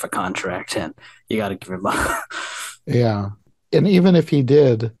 look, I have a contract, and you got to give him up. yeah, and even if he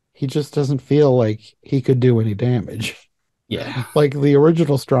did, he just doesn't feel like he could do any damage. Yeah, Like the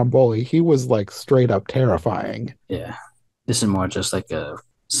original Stromboli, he was like straight up terrifying. yeah. This is more just like a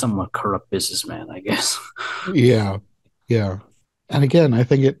somewhat corrupt businessman, I guess. Yeah, yeah. And again, I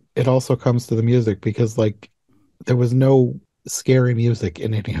think it also comes to the music because like there was no scary music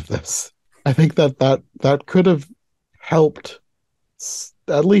in any of this. I think that could have helped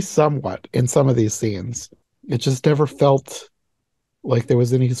at least somewhat in some of these scenes. It just never felt like there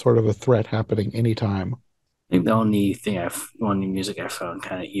was any sort of a threat happening anytime. I think the only music I found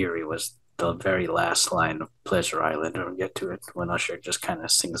kind of eerie was the very last line of Pleasure Island. I'll get to it when Usher just kind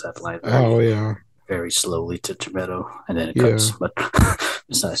of sings that line Oh yeah, very slowly to Geppetto, and then it yeah. cuts. But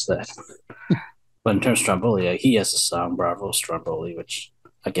besides that, but in terms of Stromboli, he has a song "Bravo Stromboli," which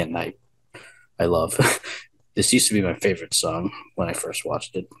again I love. This used to be my favorite song when I first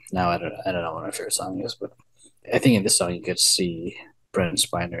watched it. Now I don't know what my favorite song is, but I think in this song you could see Brent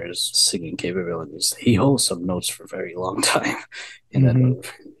Spiner's singing capabilities. He holds some notes for a very long time in that Hmm. movie,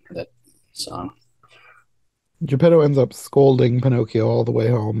 in that song. Geppetto ends up scolding Pinocchio all the way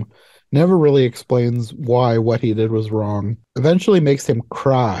home. Never really explains why what he did was wrong. Eventually makes him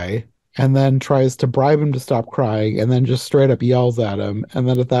cry and then tries to bribe him to stop crying and then just straight up yells at him. And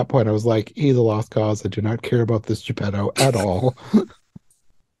then at that point, I was like, he's a lost cause. I do not care about this Geppetto at all.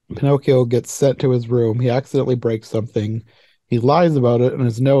 Pinocchio gets sent to his room. He accidentally breaks something. He lies about it and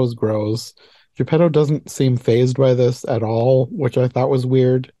his nose grows. Geppetto doesn't seem fazed by this at all, which I thought was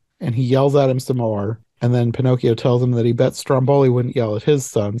weird. And he yells at him some more. And then Pinocchio tells him that he bet Stromboli wouldn't yell at his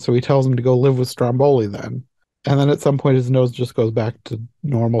son, so he tells him to go live with Stromboli then. And then at some point, his nose just goes back to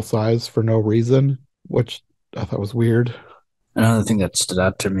normal size for no reason, which I thought was weird. Another thing that stood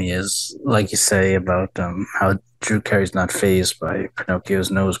out to me is, like you say about how Drew Carey's not phased by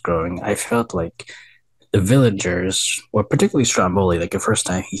Pinocchio's nose growing. I felt like the villagers, or particularly Stromboli, like the first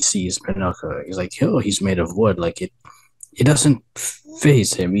time he sees Pinocchio, he's like, "Oh, he's made of wood." Like it doesn't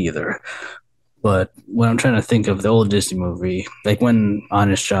phase him either. But when I'm trying to think of the old Disney movie, like when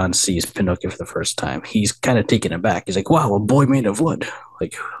Honest John sees Pinocchio for the first time, he's kind of taken aback. He's like, "Wow, a boy made of wood!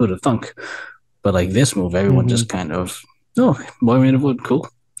 Like who'd have thunk?" But like this movie, everyone Mm-hmm. just kind of, "Oh, boy made of wood, cool.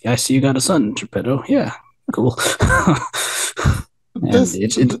 Yeah, I see you got a son, Geppetto. Yeah, cool." And This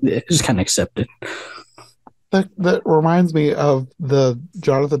it's just kind of accepted. that reminds me of the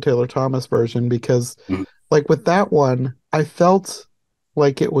Jonathan Taylor Thomas version because Mm. like with that one, I felt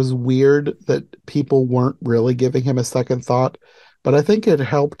like it was weird that people weren't really giving him a second thought, but I think it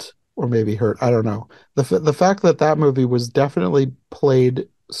helped or maybe hurt. I don't know. The fact that that movie was definitely played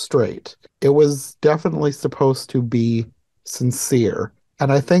straight. It was definitely supposed to be sincere.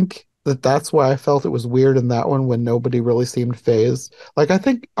 And I think that that's why I felt it was weird in that one when nobody really seemed phased. Like I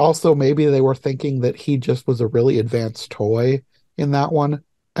think also maybe they were thinking that he just was a really advanced toy in that one.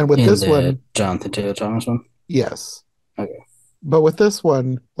 And with In this the one, Jonathan Taylor Thomas one. yes. Okay. But with this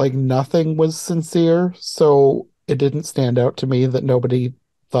one, like nothing was sincere, so it didn't stand out to me that nobody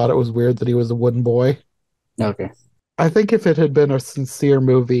thought it was weird that he was a wooden boy. Okay. I think if it had been a sincere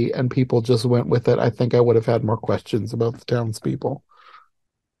movie and people just went with it, I think I would have had more questions about the townspeople.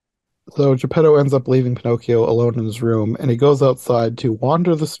 So Geppetto ends up leaving Pinocchio alone in his room, and he goes outside to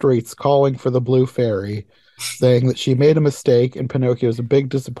wander the streets calling for the Blue Fairy, saying that she made a mistake and Pinocchio is a big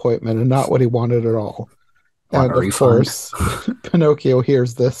disappointment and not what he wanted at all. Want a And of refund? course, Pinocchio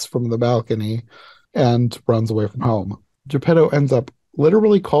hears this from the balcony and runs away from home. Geppetto ends up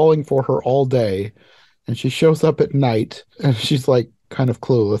literally calling for her all day, and she shows up at night and she's like kind of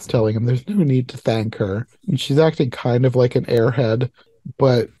clueless, telling him there's no need to thank her. And she's acting kind of like an airhead,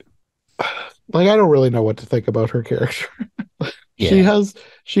 but like I don't really know what to think about her character. she Yeah. has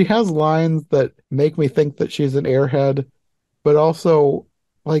she has lines that make me think that she's an airhead, but also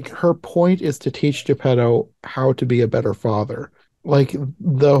like her point is to teach Geppetto how to be a better father. Like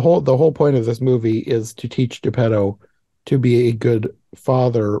the whole point of this movie is to teach Geppetto to be a good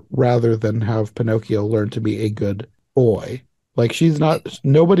father rather than have Pinocchio learn to be a good boy. Like she's not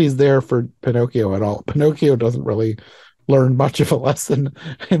nobody's there for Pinocchio at all. Pinocchio doesn't really learn much of a lesson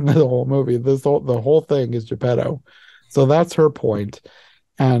in the whole movie. The whole thing is Geppetto. So that's her point.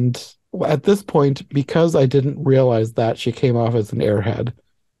 And at this point, because I didn't realize that she came off as an airhead,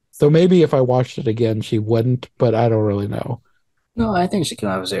 so maybe if I watched it again, she wouldn't, but I don't really know. No, I think she came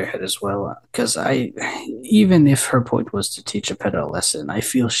out as airhead as well. Because even if her point was to teach a pet a lesson, I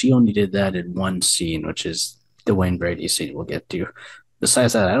feel she only did that in one scene, which is the Wayne Brady scene we'll get to.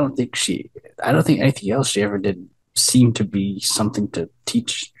 Besides that, I don't think anything else she ever did seemed to be something to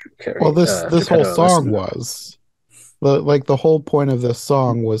teach Well, this whole Geppetto a song lesson. was the whole point of this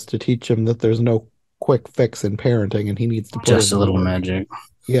song was to teach him that there's no quick fix in parenting and he needs to put in Just a the little work. magic.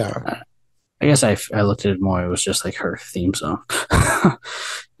 Yeah. I guess I looked at it more. It was just like her theme song.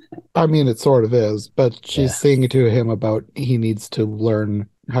 I mean, it sort of is, but she's Yeah. singing to him about he needs to learn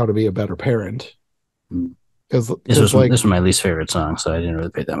how to be a better parent. Mm. Because like, this was my least favorite song, so I didn't really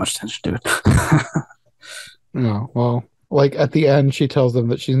pay that much attention to it. you know, well, like at the end, she tells him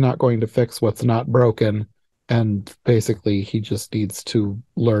that she's not going to fix what's not broken. And basically, he just needs to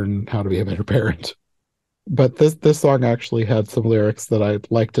learn how to be a better parent. But this song actually had some lyrics that I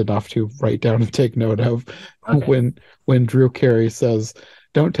liked enough to write down and take note of. Okay. When Drew Carey says,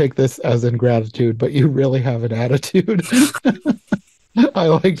 "Don't take this as ingratitude, but you really have an attitude." I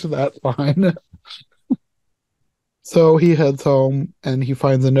liked that line. So he heads home and he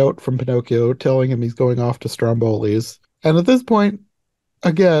finds a note from Pinocchio telling him he's going off to Stromboli's. And at this point,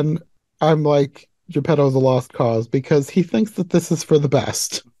 again, I'm like, Geppetto's a lost cause because he thinks that this is for the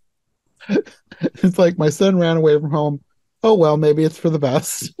best. It's like my son ran away from home. Oh well, maybe it's for the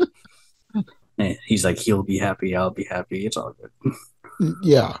best. He's like, he'll be happy, I'll be happy. It's all good.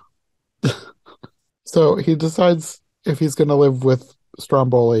 Yeah. So he decides if he's going to live with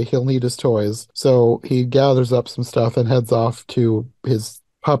Stromboli, he'll need his toys. So he gathers up some stuff and heads off to his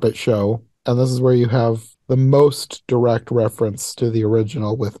puppet show. And this is where you have the most direct reference to the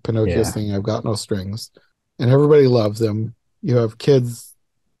original with Pinocchio Yeah. singing, I've got no strings. And everybody loves him. You have kids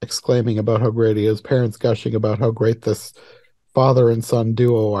exclaiming about how great he is, parents gushing about how great this father and son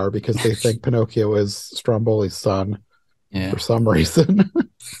duo are because they think Pinocchio is Stromboli's son Yeah. for some reason.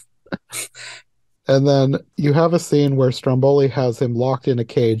 And then you have a scene where Stromboli has him locked in a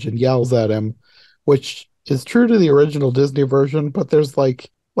cage and yells at him, which is true to the original Disney version, but there's like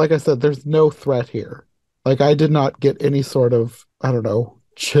I said, there's no threat here. Like I did not get any sort of, I don't know,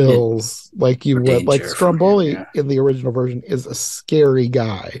 Yeah. chills like you Or would. Like danger from him. Stromboli Yeah. in the original version is a scary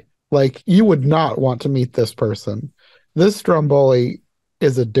guy. Like you would not want to meet this person. This Stromboli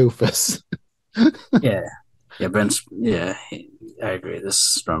is a doofus. Yeah. Yeah. I agree. This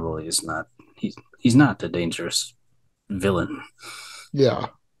Stromboli is not, he's not the dangerous villain, Yeah.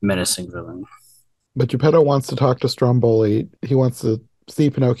 menacing villain. But Geppetto wants to talk to Stromboli. He wants to see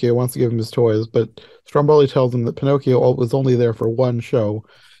Pinocchio, wants to give him his toys, but Stromboli tells him that Pinocchio was only there for one show.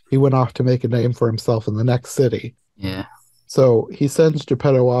 He went off to make a name for himself in the next city. Yeah. So he sends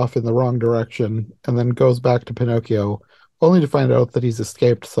Geppetto off in the wrong direction and then goes back to Pinocchio, only to find out that he's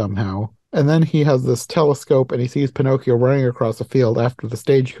escaped somehow. And then he has this telescope and he sees Pinocchio running across a field after the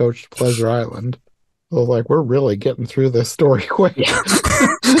stagecoach to Pleasure Island. So like, we're really getting through this story quick. Yeah.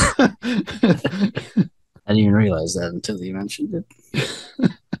 I didn't even realize that until you mentioned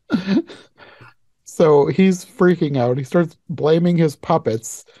it. So he's freaking out. He starts blaming his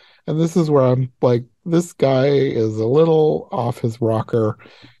puppets. And this is where I'm like, this guy is a little off his rocker.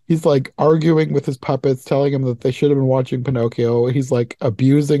 He's like arguing with his puppets, telling him that they should have been watching Pinocchio. He's like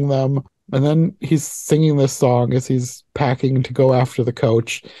abusing them. And then he's singing this song as he's packing to go after the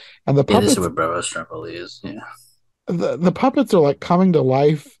coach. And Yeah, this is what Bravo Stromboli is. Yeah. the puppets are like coming to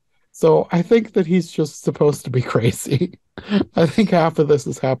life. So I think that he's just supposed to be crazy. I think half of this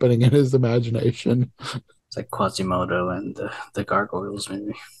is happening in his imagination. It's like Quasimodo and the gargoyles,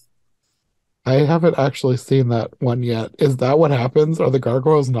 maybe. I haven't actually seen that one yet. Is that what happens? Are the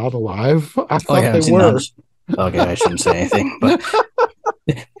gargoyles not alive? I Oh, you thought they haven't seen the were. Hunch? Okay, I shouldn't say anything, but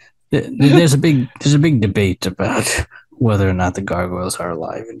there's a big debate about whether or not the gargoyles are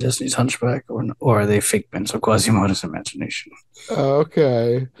alive in Disney's Hunchback, or are they figments of Quasimodo's imagination.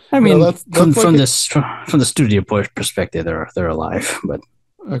 Okay. I No, mean, that's like from the studio perspective, they're alive, but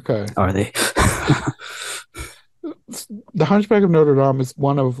okay. are they? The Hunchback of Notre Dame is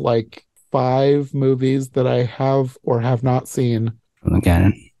one of like five movies that I have or have not seen From the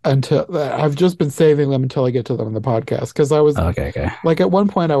canon. until I've just been saving them until I get to them in the podcast because I was Okay, okay. like at one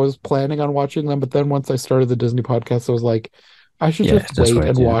point I was planning on watching them, but then once I started the Disney podcast, I was like, I should Yeah, just just wait wait.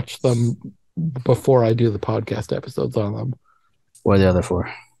 and Yeah. watch them before I do the podcast episodes on them. What are the other four?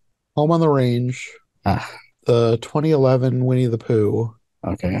 Home on the Range, Ah, the 2011 Winnie the Pooh,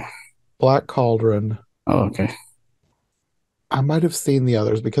 okay. Black Cauldron. Oh, okay. I might have seen the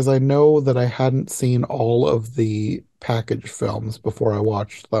others because I know that I hadn't seen all of the package films before I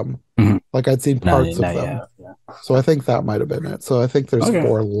watched them. Mhm. Like I'd seen Now, parts now of you them. have. Yeah. So I think that might have been it. So I think there's Okay.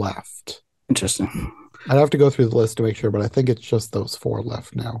 four left. Interesting. I'd have to go through the list to make sure, but I think it's just those four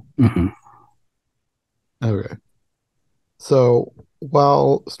left now. Mm-hmm. Okay. So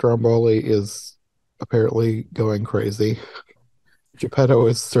while Stromboli is apparently going crazy, Geppetto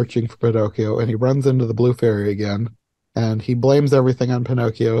is searching for Pinocchio and he runs into the Blue Fairy again. And he blames everything on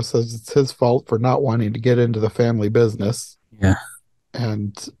Pinocchio, says it's his fault for not wanting to get into the family business. Yeah.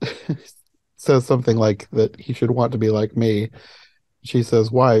 And says something like that he should want to be like me. She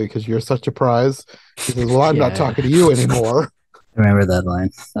says, "Why? Because you're such a prize." He says, "Well, I'm not talking to you anymore." I remember that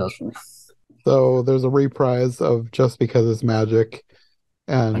line. That was funny. So there's a reprise of Just Because It's Magic.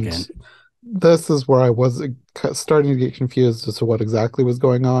 And Again. this is where I was starting to get confused as to what exactly was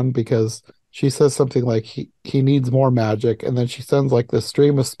going on because she says something like he needs more magic. And then she sends like this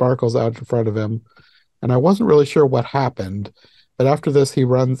stream of sparkles out in front of him. And I wasn't really sure what happened. But after this, he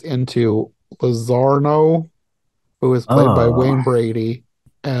runs into Lizarno, who is played by Oh, Wayne Brady.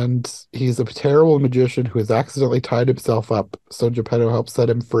 And he's a terrible magician who has accidentally tied himself up. So Geppetto helps set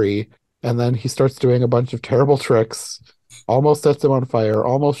him free. And then he starts doing a bunch of terrible tricks, almost sets him on fire,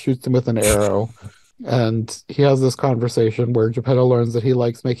 almost shoots him with an arrow. And he has this conversation where Geppetto learns that he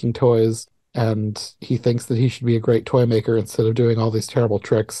likes making toys and he thinks that he should be a great toy maker instead of doing all these terrible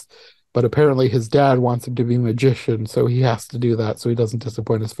tricks. But apparently his dad wants him to be a magician, so he has to do that so he doesn't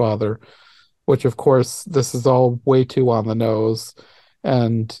disappoint his father. Which, of course, this is all way too on the nose.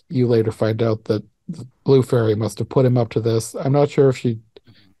 And you later find out that the Blue Fairy must have put him up to this. I'm not sure if she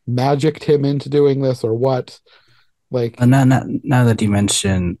magicked him into doing this or what. Like, now that you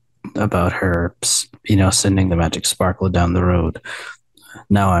mentioned about her, sending the magic sparkle down the road,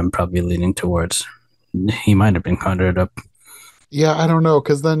 now I'm probably leaning towards he might have been conjured up. yeah, I don't know,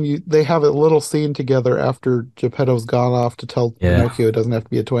 because then they have a little scene together after Geppetto's gone off to tell Yeah. Pinocchio he doesn't have to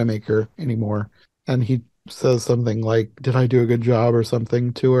be a toy maker anymore. And he says something like, "Did I do a good job?" or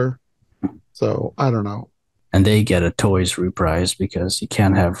something to her. So I don't know. And they get a toys reprise because you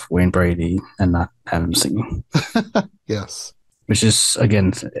can't have Wayne Brady and not have him singing. Yes. Which is,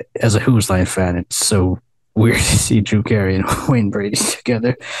 again, as a Who's Line fan, it's so weird to see Drew Carey and Wayne Brady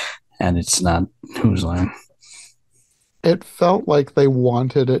together, and it's not Who's Line. It felt like they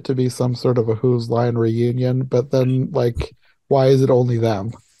wanted it to be some sort of a Who's Line reunion, but then, like, why is it only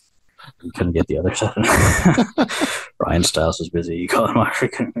them? You couldn't get the others. Ryan Stiles was busy. Colin Murphy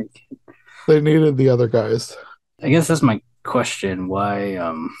couldn't make it. They needed the other guys. I guess that's my question. Why?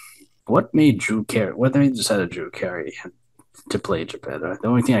 What made Drew Carey? What they decided Drew Carey to play Geppetto? The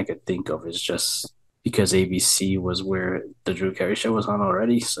only thing I could think of is just because ABC was where the Drew Carey show was on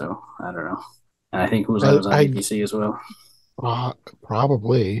already. So I don't know. And I think Who's Line was on ABC as well.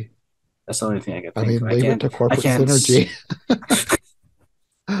 Probably. That's the only thing I could I think mean, of. leave it to corporate synergy.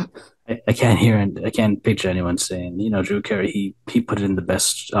 I can't hear and I can't picture anyone saying, Drew Carey, he put in the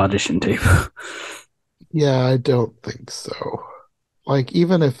best audition tape. Yeah, I don't think so. Like,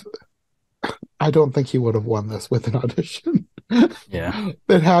 even if I don't think he would have won this with an audition. Yeah.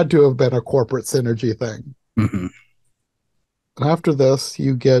 It had to have been a corporate synergy thing. Mm-hmm. And after this,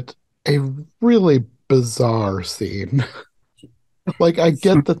 you get a really bizarre scene. Like, I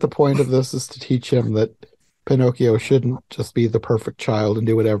get that the point of this is to teach him that Pinocchio shouldn't just be the perfect child and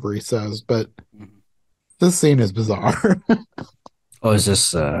do whatever he says, but this scene is bizarre. Oh, is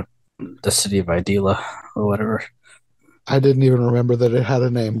this the city of Idela or whatever? I didn't even remember that it had a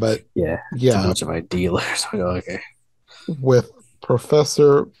name, but yeah, yeah, the village of Idela. So, okay, with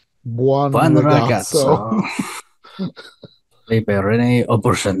Professor Buon Buon Ragazzo. Rene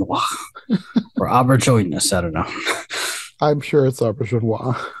Aubergenois or Auberjoinus, I don't know. I'm sure it's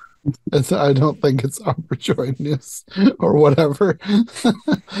Aubergenois. I don't think it's opportunist or whatever.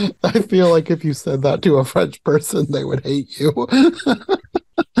 I feel like if you said that to a French person, they would hate you. Or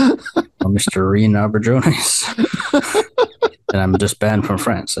Mr. Reen Jones. And I'm just banned from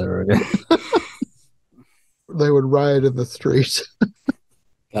France ever again. They would riot in the street.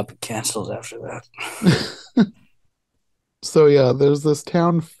 Got canceled after that. So yeah, there's this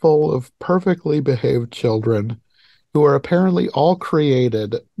town full of perfectly behaved children who are apparently all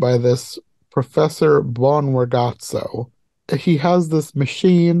created by this Professor Bon Ragazzo. He has this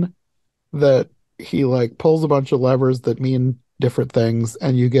machine that he like pulls a bunch of levers that mean different things,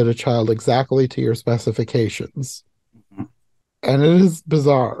 and you get a child exactly to your specifications. And it is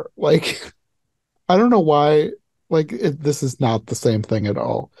bizarre. Like, I don't know why, this is not the same thing at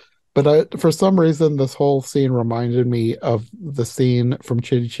all. But for some reason, this whole scene reminded me of the scene from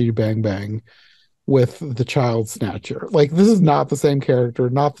Chitty Chitty Bang Bang with the child snatcher. Like, this is not the same character,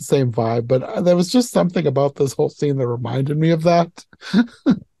 not the same vibe, but there was just something about this whole scene that reminded me of that.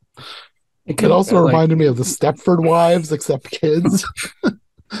 It also reminded me of the Stepford Wives, except kids.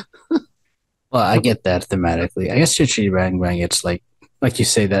 Well, I get that thematically. I guess Chitty Bang Bang, it's like you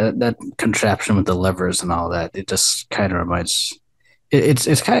say, that contraption with the levers and all that. It just kind of reminds.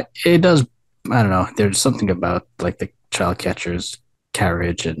 It's kind. It does. I don't know. There's something about like the child catcher's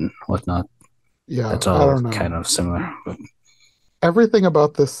carriage and whatnot. Yeah, that's I all don't know. Kind of similar. But Everything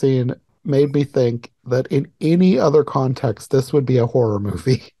about this scene made me think that in any other context, this would be a horror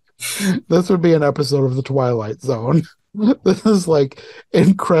movie. This would be an episode of The Twilight Zone. This is like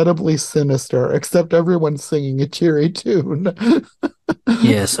incredibly sinister, except everyone's singing a cheery tune.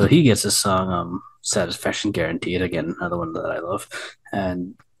 yeah, so he gets a song, Satisfaction Guaranteed, again, another one that I love.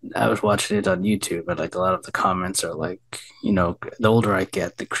 And I was watching it on YouTube, and like a lot of the comments are like, the older I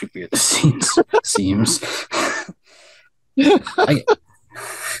get, the creepier the scenes seems. I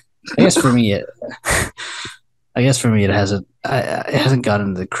guess for me, it hasn't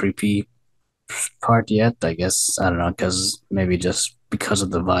gotten to the creepy part yet. I guess I don't know, because maybe just because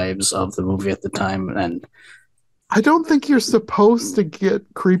of the vibes of the movie at the time, and I don't think you're supposed to get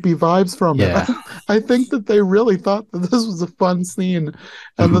creepy vibes from it. I think that they really thought that this was a fun scene,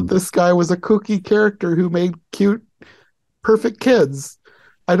 and that this guy was a kooky character who made cute, perfect kids.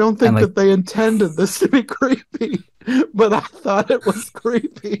 I don't think that they intended this to be creepy, but I thought it was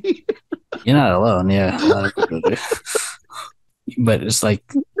creepy. You're not alone. Yeah, a lot of people do. But it's like,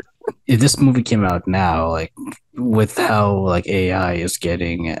 if this movie came out now, like with how like AI is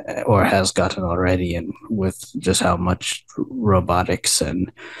getting or has gotten already, and with just how much robotics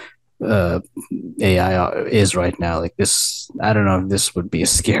and AI is right now, like this, I don't know if this would be a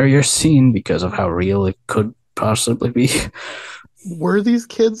scarier scene because of how real it could possibly be. Were these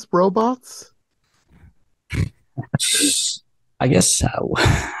kids robots? I guess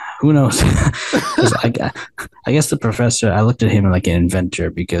who knows? I guess the professor. I looked at him like an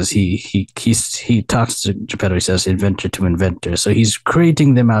inventor because he talks to Geppetto. He says inventor to inventor. So he's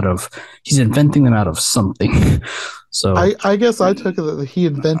inventing them out of something. So I guess I took it that he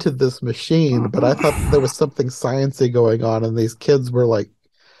invented this machine, but I thought there was something sciencey going on, and these kids were like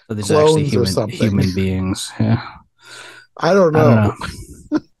clones or something. Human beings. Yeah. I don't know.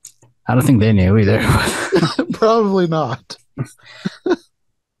 I don't think they knew either. Probably not. But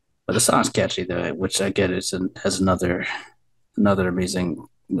the song's catchy though, which I get has another amazing.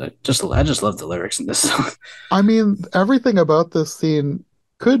 I just love the lyrics in this song. I mean, everything about this scene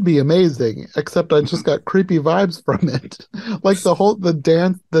could be amazing, except I just got creepy vibes from it. Like the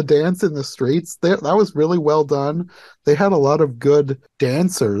dance in the streets, that was really well done. They had a lot of good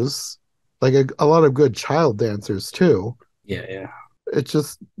dancers, like a lot of good child dancers too. Yeah. It's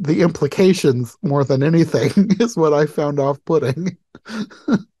just the implications more than anything is what I found off-putting.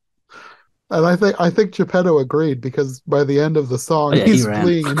 And I think Geppetto agreed, because by the end of the song, he's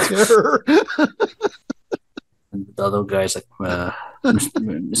fleeing in terror. And the other guy's like,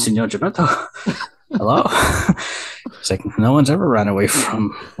 Signor Geppetto, hello? It's like, no one's ever ran away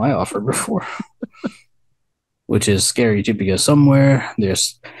from my offer before. Which is scary too, because somewhere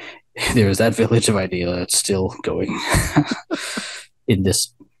there's that village of Idea that's still going in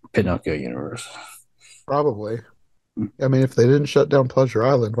this Pinocchio universe. Probably. I mean, if they didn't shut down Pleasure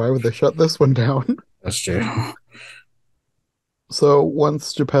Island, why would they shut this one down? That's true. So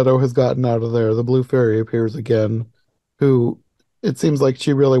once Geppetto has gotten out of there, the Blue Fairy appears again, who it seems like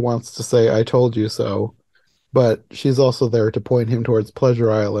she really wants to say, I told you so, but she's also there to point him towards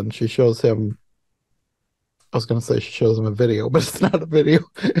Pleasure Island. She shows him a video, but it's not a video.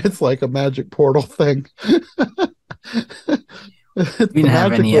 It's like a magic portal thing. We didn't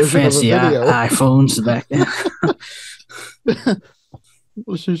have any fancy iPhones back then.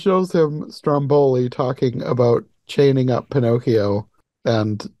 She shows him Stromboli talking about chaining up Pinocchio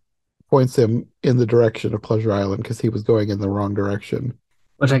and points him in the direction of Pleasure Island because he was going in the wrong direction.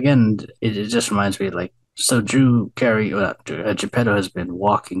 Which again, it just reminds me like so Drew Carey, Geppetto has been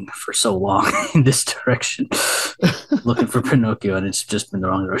walking for so long in this direction, looking for Pinocchio, and it's just been the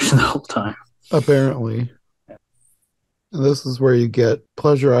wrong direction the whole time. Apparently. And this is where you get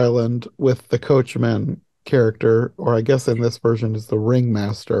Pleasure Island with the coachman character, or I guess in this version is the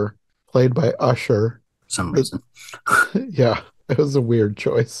ringmaster, played by Usher. For some reason. Yeah, it was a weird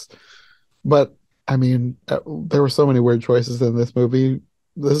choice. But I mean, there were so many weird choices in this movie.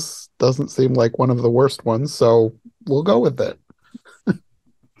 This doesn't seem like one of the worst ones, so we'll go with it.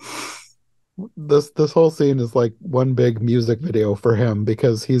 This whole scene is like one big music video for him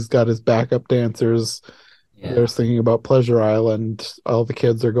because he's got his backup dancers. Yeah. They're singing about Pleasure Island. All the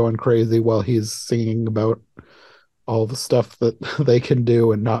kids are going crazy while he's singing about all the stuff that they can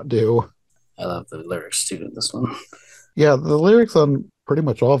do and not do. I love the lyrics too in this one. Yeah, the lyrics on pretty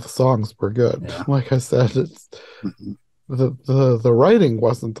much all the songs were good. Yeah. Like I said, it's the writing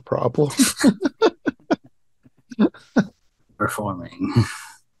wasn't the problem. Performing.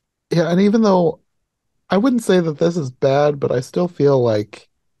 Yeah, and even though I wouldn't say that this is bad, but I still feel like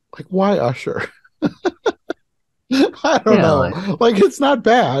why Usher? I don't know. Like it's not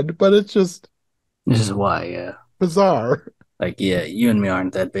bad, but it's just this is why, yeah. Bizarre. Like, yeah, you and me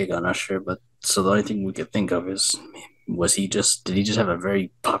aren't that big on Usher, but so the only thing we could think of is did he just have a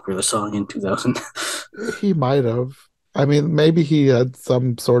very popular song in 2000? He might have. I mean, maybe he had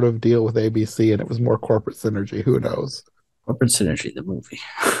some sort of deal with ABC and it was more corporate synergy. Who knows? Corporate Synergy, the movie.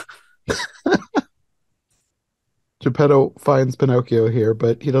 Geppetto finds Pinocchio here,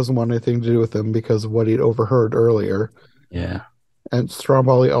 but he doesn't want anything to do with him because of what he'd overheard earlier. Yeah. And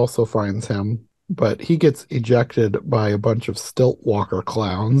Stromboli also finds him, but he gets ejected by a bunch of stilt walker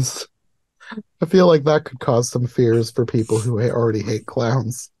clowns. I feel like that could cause some fears for people who already hate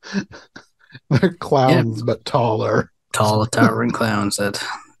clowns. They're clowns, but taller. Tall, towering clowns that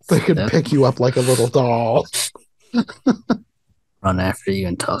they could pick you up like a little doll. Run after you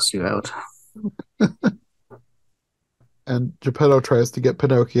and toss you out. And Geppetto tries to get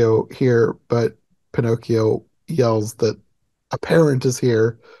Pinocchio here, but Pinocchio yells that a parent is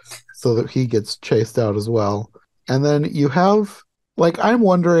here so that he gets chased out as well. And then you have, like, I'm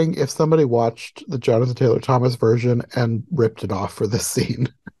wondering if somebody watched the Jonathan Taylor Thomas version and ripped it off for this scene.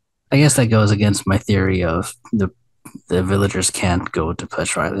 I guess that goes against my theory of the villagers can't go to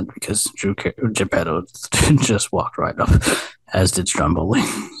Pleasure Island because Geppetto just walked right up, as did Stromboli.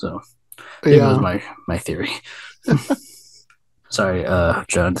 So it was my theory. Sorry,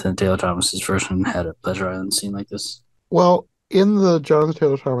 Jonathan Taylor Thomas's version had a Pleasure Island scene like this. Well, in the Jonathan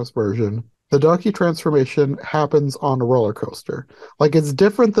Taylor Thomas version, the donkey transformation happens on a roller coaster. Like, it's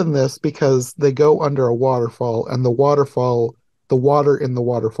different than this because they go under a waterfall, and the water in the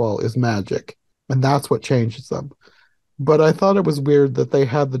waterfall is magic, and that's what changes them. But I thought it was weird that they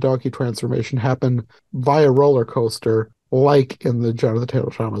had the donkey transformation happen via roller coaster, like in the Jonathan Taylor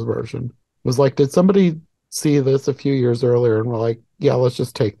Thomas version. It was like, did somebody see this a few years earlier and were like, yeah, let's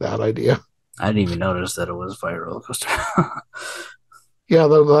just take that idea? I didn't even notice that it was via roller coaster. Yeah,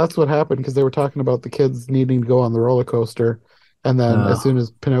 that's what happened because they were talking about the kids needing to go on the roller coaster. And then as soon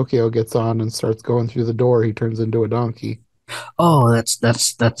as Pinocchio gets on and starts going through the door, he turns into a donkey. Oh,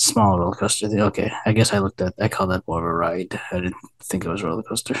 that's small roller coaster thing. Okay, I guess I call that more of a ride. I didn't think it was a roller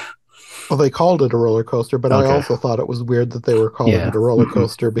coaster. Well, they called it a roller coaster, but I also thought it was weird that they were calling it a roller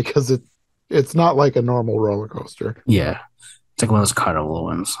coaster because it's not like a normal roller coaster. Yeah, it's like one of those carnival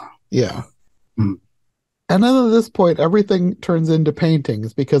ones. Yeah. Mm. And then at this point, everything turns into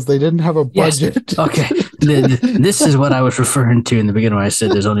paintings because they didn't have a budget. Yes. Okay. This is what I was referring to in the beginning when I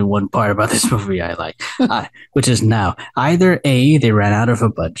said there's only one part about this movie I like, which is now either A, they ran out of a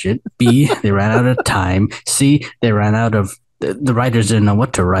budget, B, they ran out of time, C, they ran out of the writers didn't know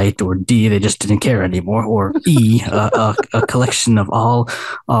what to write, or D, they just didn't care anymore, or E, a collection of all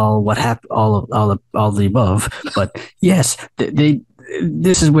what happened, all the above. But yes,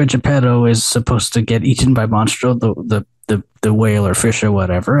 this is where Geppetto is supposed to get eaten by Monstro, the whale or fish or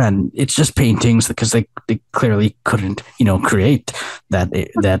whatever, and it's just paintings because they clearly couldn't, create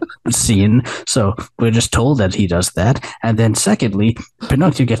that scene. So we're just told that he does that, and then secondly,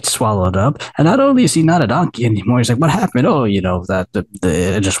 Pinocchio gets swallowed up, and not only is he not a donkey anymore, he's like, "What happened? Oh, that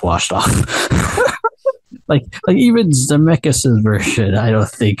it just washed off." Like even Zemeckis' version, I don't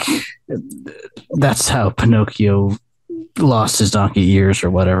think that's how Pinocchio lost his donkey ears or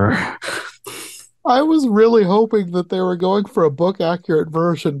whatever. I was really hoping that they were going for a book accurate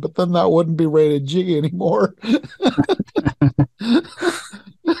version, but then that wouldn't be rated G anymore.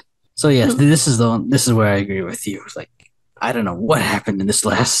 So yes, this is where I agree with you. It's like I don't know what happened in this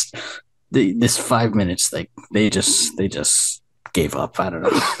 5 minutes. Like they just gave up. I don't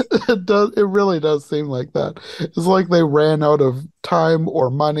know. It really does seem like that. It's like they ran out of time or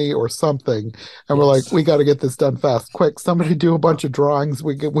money or something, and we're like, Yes. we got to get this done fast. Quick, somebody do a bunch of drawings.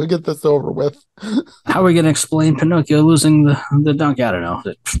 We get this over with. How are we gonna explain Pinocchio losing the donkey? I don't know.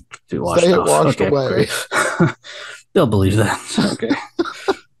 It Say washed it off. washed Okay, away. great. They'll believe that. Okay.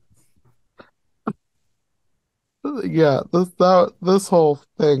 Yeah, this whole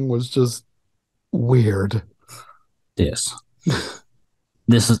thing was just weird. Yes.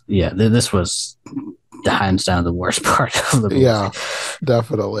 This is yeah. This was hands down the worst part of the movie. Yeah,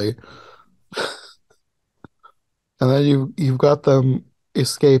 definitely. And then you've got them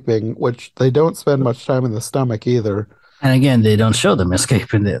escaping, which they don't spend much time in the stomach either. And again, they don't show them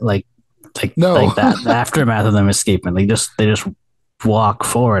escaping it No, like that. The aftermath of them escaping, they just walk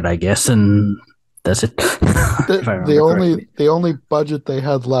forward, I guess, and that's it. the, If I the remember only correctly. the only budget they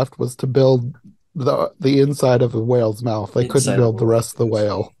had left was to build the inside of the whale's mouth. They couldn't Inside of build a the rest of the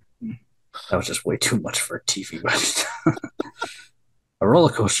whale. that was just way too much for a TV budget. A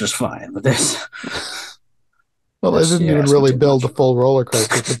roller coaster's fine, but this Well, they didn't you're even asking really too build a much. full roller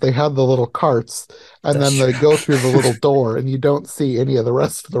coaster because they had the little carts, and That's then they true. go through the little door, and you don't see any of the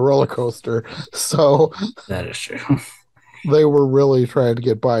rest of the roller coaster. So That is true. they were really trying to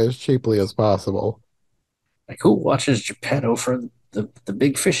get by as cheaply as possible. Like who watches Geppetto for the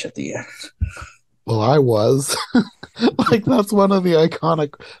big fish at the end? Well, I was. Like that's one of the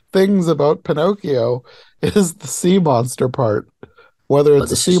iconic things about Pinocchio is the sea monster part. Whether But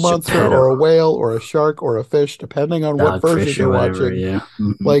it's a this sea is monster or a Geppetto, whale or a shark or a fish, depending on what version dogfish or you're whatever. watching, Yeah.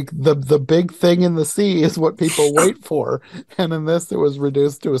 Mm-hmm. like the big thing in the sea is what people wait for. And in this, it was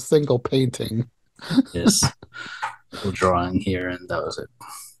reduced to a single painting. Yes. A little drawing here, and that was it.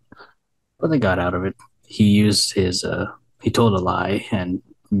 But they got out of it. He used his he told a lie and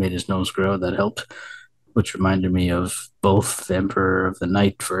made his nose grow. That helped, which reminded me of both the Emperor of the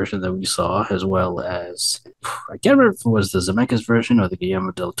Night version that we saw, as well as I can't remember if it was the Zemeckis version or the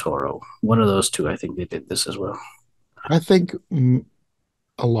Guillermo del Toro. One of those two, I think they did this as well. I think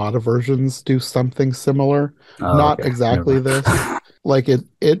a lot of versions do something similar. Oh, Not okay. Never exactly this. mind. Like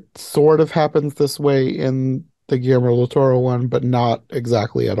it sort of happens this way in the Guillermo del Toro one, but not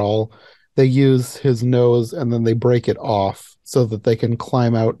exactly at all. They use his nose and then they break it off so that they can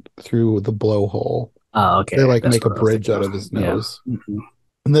climb out through the blowhole. Oh, They okay. like That's make a what I was bridge thinking out of. of his Yeah. nose. Mm-hmm.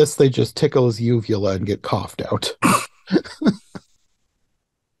 In this, they just tickle his uvula and get coughed out.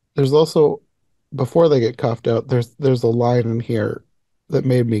 There's also before they get coughed out, there's a line in here that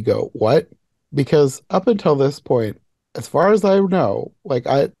made me go, "What?" Because up until this point, as far as I know, like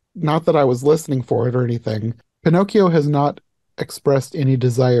I not that I was listening for it or anything, Pinocchio has not expressed any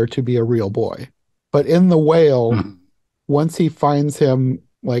desire to be a real boy. But in The Whale, Mm-hmm. once he finds him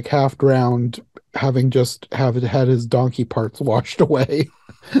like half drowned, having just have had his donkey parts washed away,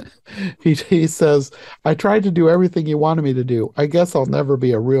 he says, "I tried to do everything you wanted me to do. I guess I'll never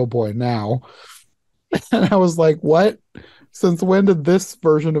be a real boy now." And I was like, "What? Since when did this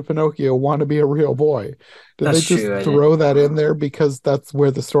version of Pinocchio want to be a real boy? Did they That's just true. I did. throw that in there because that's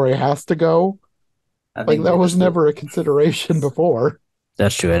where the story has to go? I Like think that they was just. never a consideration before."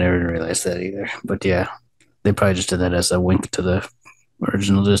 That's true. I never realized that either. But yeah, they probably just did that as a wink to the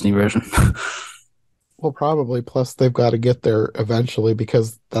original Disney version. Well, probably. Plus, they've got to get there eventually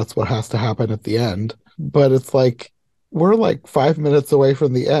because that's what has to happen at the end. But it's like we're like 5 minutes away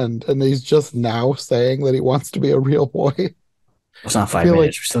from the end, and he's just now saying that he wants to be a real boy. It's not I five feel like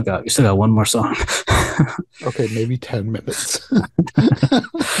minutes. We still got one more song. okay, maybe 10 minutes.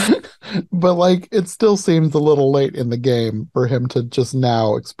 But like it still seems a little late in the game for him to just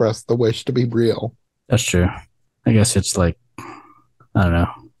now express the wish to be real. That's true. I guess it's like I don't know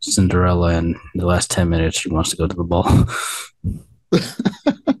Cinderella, and the last 10 minutes she wants to go to the ball.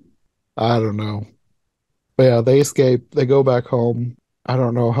 I don't know. But yeah, they escape. They go back home. I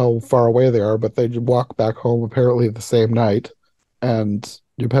don't know how far away they are, but they walk back home apparently the same night. And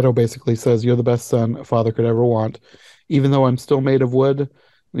Geppetto basically says, "You're the best son a father could ever want, even though I'm still made of wood."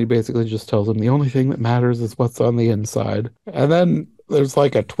 And he basically just tells him the only thing that matters is what's on the inside. And then there's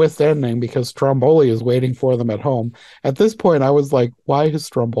like a twist ending because Stromboli is waiting for them at home. At this point, I was like, why has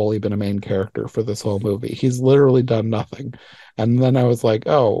Stromboli been a main character for this whole movie? He's literally done nothing. And then I was like,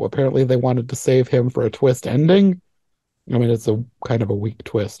 oh, apparently they wanted to save him for a twist ending. I mean, it's a kind of a weak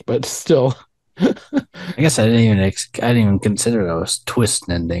twist, but still. I guess I didn't even consider that was twist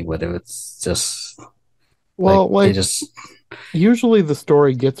ending, but it was just Like Well, they like just usually the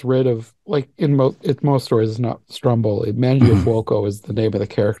story gets rid of like most stories it's not Stromboli. Mangio Mhm. Fuoco is the name of the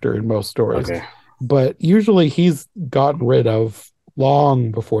character in most stories. Okay. But usually he's gotten rid of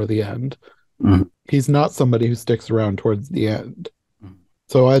long before the end. Mhm. He's not somebody who sticks around towards the end.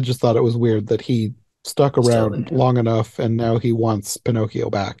 So I just thought it was weird that he stuck Still around there. long enough and now he wants Pinocchio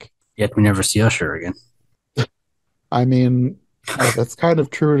back. Yet we never see Usher again. I mean, that's kind of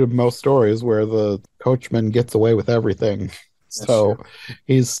true to most stories where the coachman gets away with everything. That's true. So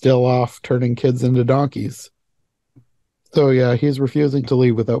he's still off turning kids into donkeys. So yeah, he's refusing to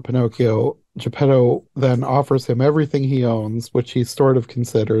leave without Pinocchio. Geppetto then offers him everything he owns, which he sort of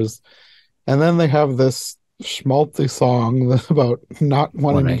considers. And then they have this schmaltzy song about not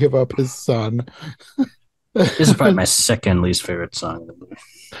wanting to Morning. give up his son. This is probably my second least favorite song in the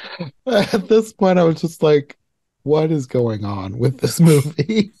movie. At this point, I was just like, what is going on with this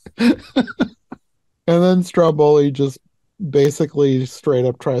movie? And then Stromboli just basically straight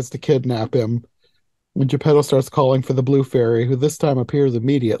up tries to kidnap him. And Geppetto starts calling for the Blue Fairy, who this time appears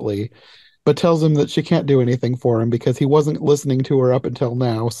immediately, but tells him that she can't do anything for him because he wasn't listening to her up until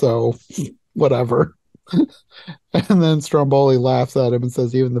now, so whatever. And then Stromboli laughs at him and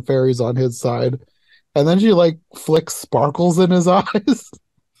says even the fairy's on his side. And then she like flicks sparkles in his eyes.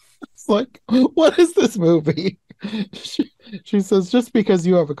 It's like, what is this movie? She, she says, just because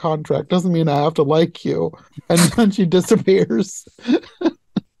you have a contract doesn't mean I have to like you. And then she disappears.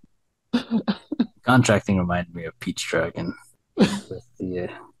 Contracting reminded me of Peach Dragon with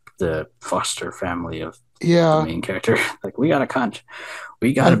the foster family of the Yeah, main character. Like we got a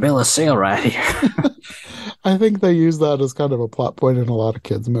I bill of sale right here. I think they use that as kind of a plot point in a lot of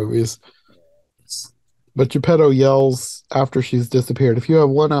kids' movies. But Geppetto yells after she's disappeared, if you have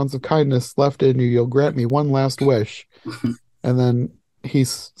 1 ounce of kindness left in you, you'll grant me one last wish. And then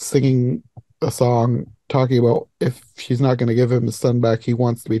he's singing a song talking about if she's not going to give him his son back, he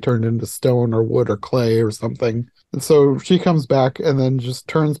wants to be turned into stone or wood or clay or something. And so she comes back and then just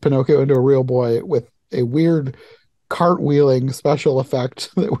turns Pinocchio into a real boy with a weird cartwheeling special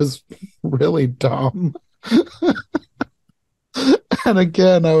effect that was really dumb. And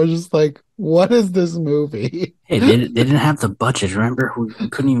again, I was just like, what is this movie? Hey, they didn't have the budget. Remember, we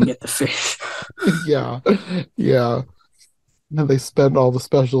couldn't even get the fish. Yeah, yeah. And they spend all the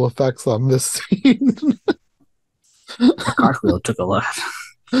special effects on this scene. The cartwheel took a lot.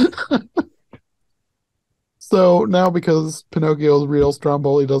 So now, because Pinocchio's real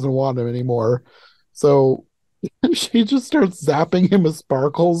Stromboli doesn't want him anymore, so she just starts zapping him with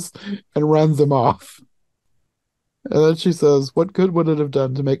sparkles and runs him off. And then she says, what good would it have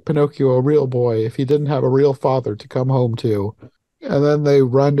done to make Pinocchio a real boy if he didn't have a real father to come home to? And then they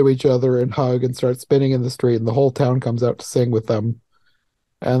run to each other and hug and start spinning in the street, and the whole town comes out to sing with them.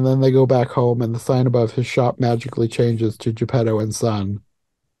 And then they go back home, and the sign above his shop magically changes to Geppetto and Son.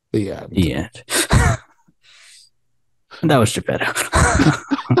 The end. The end. That was Geppetto.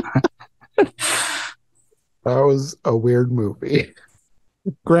 That was a weird movie.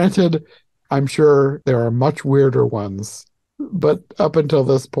 Granted, I'm sure there are much weirder ones, but up until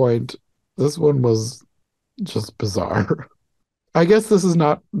this point, this one was just bizarre. I guess this is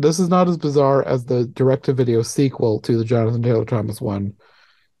not as bizarre as the direct-to-video sequel to the Jonathan Taylor Thomas one,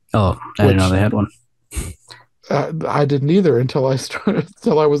 Oh, I didn't know which they had one. I didn't either until I started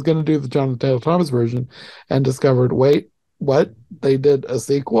until I was going to do the Jonathan Taylor Thomas version and discovered, wait, what? They did a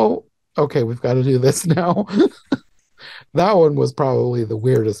sequel? Okay, we've got to do this now. That one was probably the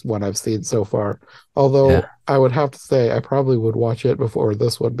weirdest one I've seen so far. Yeah. Although I would have to say I probably would watch it before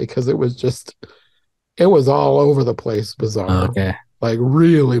this one because it was all over the place bizarre. Okay. Like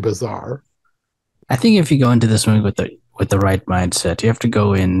really bizarre. I think if you go into this movie with the right mindset, you have to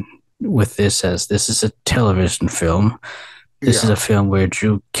go in with this as this is a television film. This is Yeah. a film where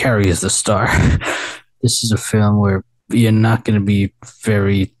Drew Carey is the star. This is a film where you're not going to be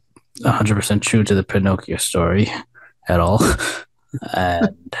very 100% true to the Pinocchio story at all.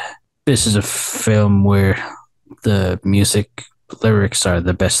 And this is a film where the music lyrics are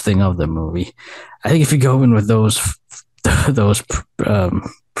the best thing of the movie. I think if you go in with those Go in with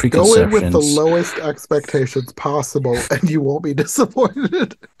the preconceptions, lowest expectations possible and you won't be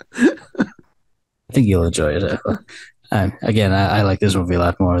disappointed. I think you'll enjoy it. Again, I like this movie a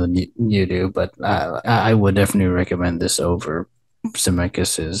lot more than you do, but I would definitely recommend this over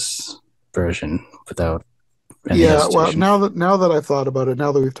Zemeckis's version without any Yeah, well, hesitation. now that I've thought about it,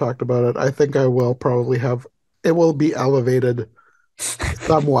 now that we've talked about it, I think I will probably have it will be elevated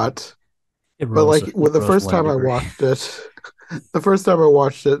somewhat. But like with the Rose first one time I degree. watched it, the first time I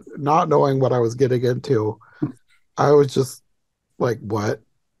watched it, not knowing what I was getting into, I was just like, what?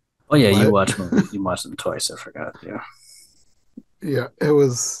 Oh yeah, What? you watched them twice. I forgot. Yeah, it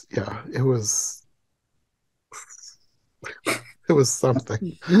was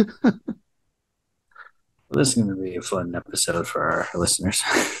something. well, this is going to be a fun episode for our listeners.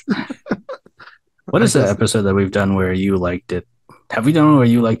 What I is the guess episode that we've done where you liked it? Have we done one where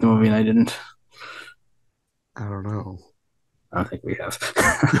you liked the movie and I didn't? I don't know. I don't think we have.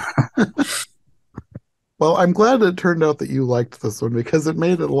 Well, I'm glad it turned out that you liked this one because it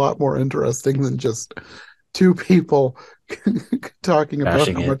made it a lot more interesting than just two people talking about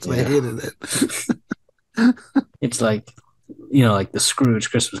Bashing how it, much they yeah. hated it. It's like like the Scrooge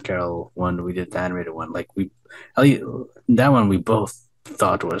Christmas Carol one we did, the animated one. Like that one we both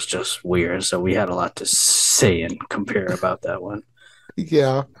thought was just weird, so we had a lot to say and compare about that one.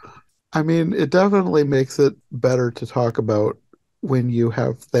 Yeah. I mean, it definitely makes it better to talk about when you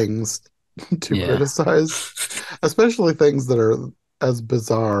have things to Yeah. criticize, especially things that are as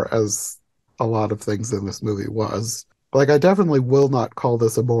bizarre as a lot of things in this movie was. Like, I definitely will not call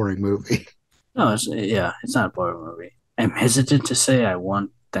this a boring movie. No, it's not a boring movie. I'm hesitant to say I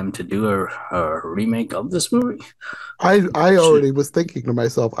want them to do a remake of this movie. I Should, already was thinking to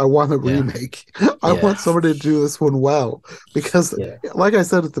myself, I want a yeah, remake. I yeah, want somebody to do this one well because, yeah, like I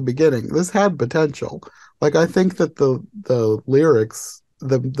said at the beginning, this had potential. Like I think that the lyrics,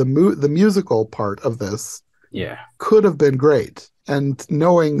 the musical part of this yeah. could have been great. And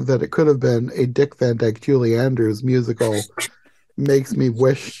knowing that it could have been a Dick Van Dyke, Julie Andrews musical makes me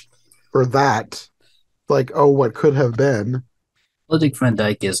wish for that. Like, oh, what could have been. Ludwig Van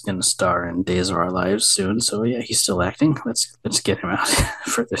Dyke is going to star in Days of Our Lives soon, so yeah, he's still acting. Let's get him out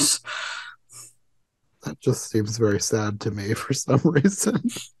for this. That just seems very sad to me for some reason.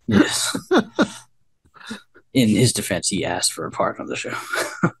 Yes. In his defense, he asked for a part on the show.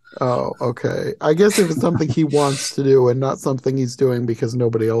 Oh, okay. I guess if it's something he wants to do and not something he's doing because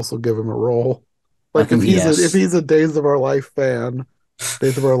nobody else will give him a role. I Like think he if asked. he's a Days of Our Lives fan,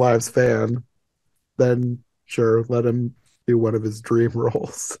 then sure, let him do one of his dream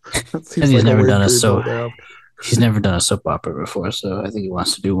roles. That And seems like a weird dream role to have. he's never done a soap opera before, so I think he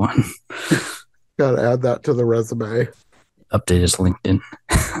wants to do one. Gotta add that to the resume. Update his LinkedIn.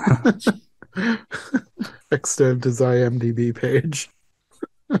 Extend his IMDb page.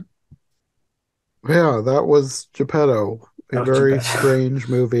 Yeah, that was Geppetto, a That was too very bad. strange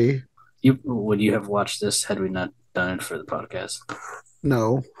movie. You would you have watched this had we not done it for the podcast?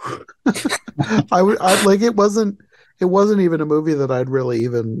 No, I like it wasn't even a movie that I'd really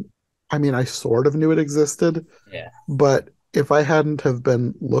even. I mean, I sort of knew it existed, Yeah, but if I hadn't have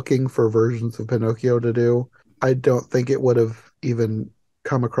been looking for versions of Pinocchio to do, I don't think it would have even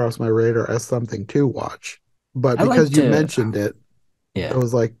come across my radar as something to watch. But I like because you to. mentioned it, I Yeah,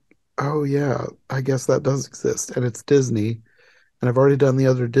 was like, oh yeah, I guess that does exist, and it's Disney, and I've already done the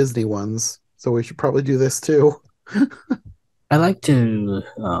other Disney ones, so we should probably do this too. I like to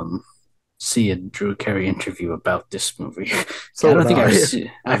see a Drew Carey interview about this movie. I So don't would think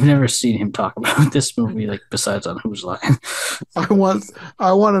I. I've never seen him talk about this movie like besides on Who's Line. I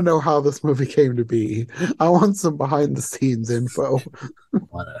want to know how this movie came to be. I want some behind the scenes info.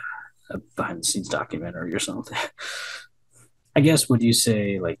 Want a behind the scenes documentary or something. I guess would you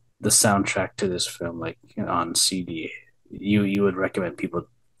say like the soundtrack to this film, like on CD, you would recommend people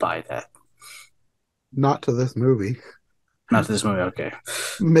buy that? Not to this movie. Not to this movie, okay.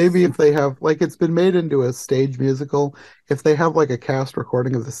 Maybe if they have like it's been made into a stage musical, if they have like a cast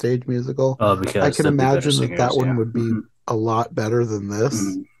recording of the stage musical, Oh, I because can they'll be better imagine that singers, that one yeah. would be a lot better than this.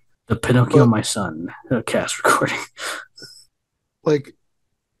 Mm-hmm. The Pinocchio, But My Son cast recording. like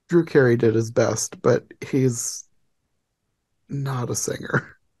Drew Carey did his best, but he's not a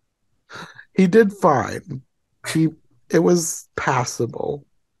singer. He did fine. He it was passable,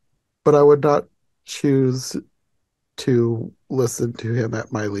 but I would not choose to listen to him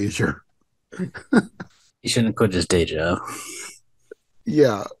at my leisure. He shouldn't quit his day job.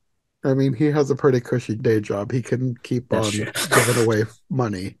 Yeah, I mean, he has a pretty cushy day job. He can keep That's true. on giving away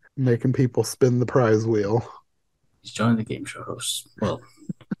money, making people spin the prize wheel. He's joined the game show host. Well,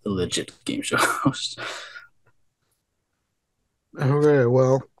 the legit game show host. Okay,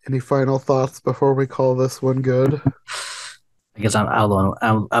 well, any final thoughts before we call this one good? I guess I'll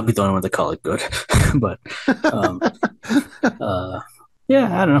be the only one to call it good, but um, uh,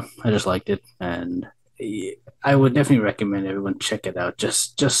 yeah, I don't know. I just liked it, and I would definitely recommend everyone check it out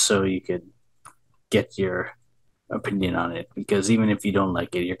just so you could get your opinion on it. Because even if you don't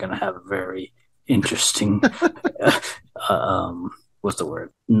like it, you're gonna have a very interesting, what's the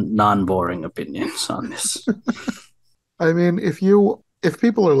word? Non-boring opinions on this. I mean, if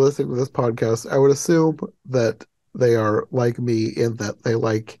people are listening to this podcast, I would assume that they are like me in that they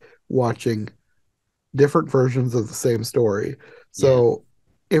like watching different versions of the same story. Yeah. So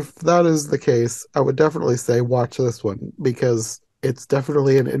if that is the case, I would definitely say watch this one because it's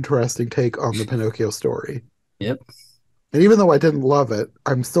definitely an interesting take on the Pinocchio story. Yep. And even though I didn't love it,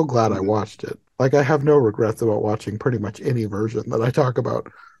 I'm still glad I Mhm. watched it. Like, I have no regrets about watching pretty much any version that I talk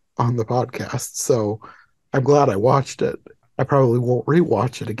about on the podcast. So I'm glad I watched it. I probably won't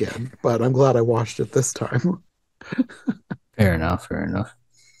rewatch it again, but I'm glad I watched it this time. Fair enough. Fair enough.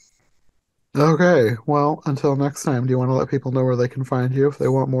 Okay, well, until next time, do you want to let people know where they can find you if they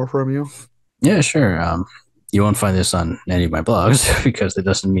want more from you? Yeah, sure. You won't find this on any of my blogs because it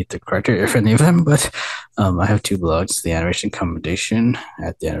doesn't meet the criteria for any of them. But I have two blogs: the Animation Commendation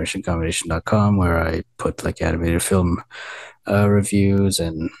at theanimationcommendation.com, where I put like animated film reviews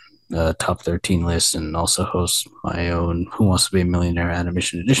and top 13 lists, and also host my own Who Wants to Be a Millionaire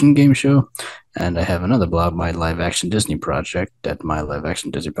Animation Edition game show. And I have another blog, my live action Disney project, at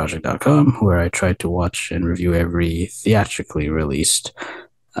myliveactiondisneyproject.com, where I try to watch and review every theatrically released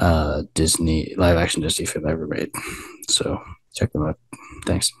Disney live action Disney film ever made. So check them out.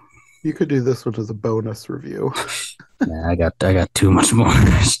 Thanks. You could do this one as a bonus review. Nah, I got too much more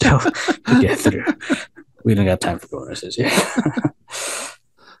still to get through. We don't got time for bonuses yet.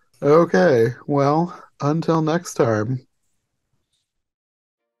 Okay, well, until next time.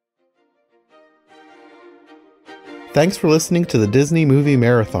 Thanks for listening to the Disney Movie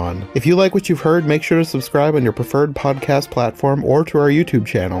Marathon. If you like what you've heard, make sure to subscribe on your preferred podcast platform or to our YouTube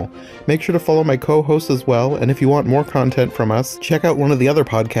channel. Make sure to follow my co-hosts as well, and if you want more content from us, check out one of the other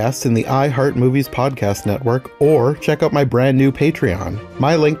podcasts in the iHeart Movies Podcast Network, or check out my brand new Patreon.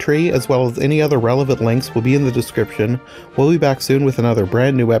 My link tree, as well as any other relevant links, will be in the description. We'll be back soon with another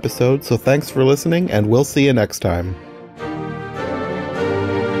brand new episode, so thanks for listening, and we'll see you next time.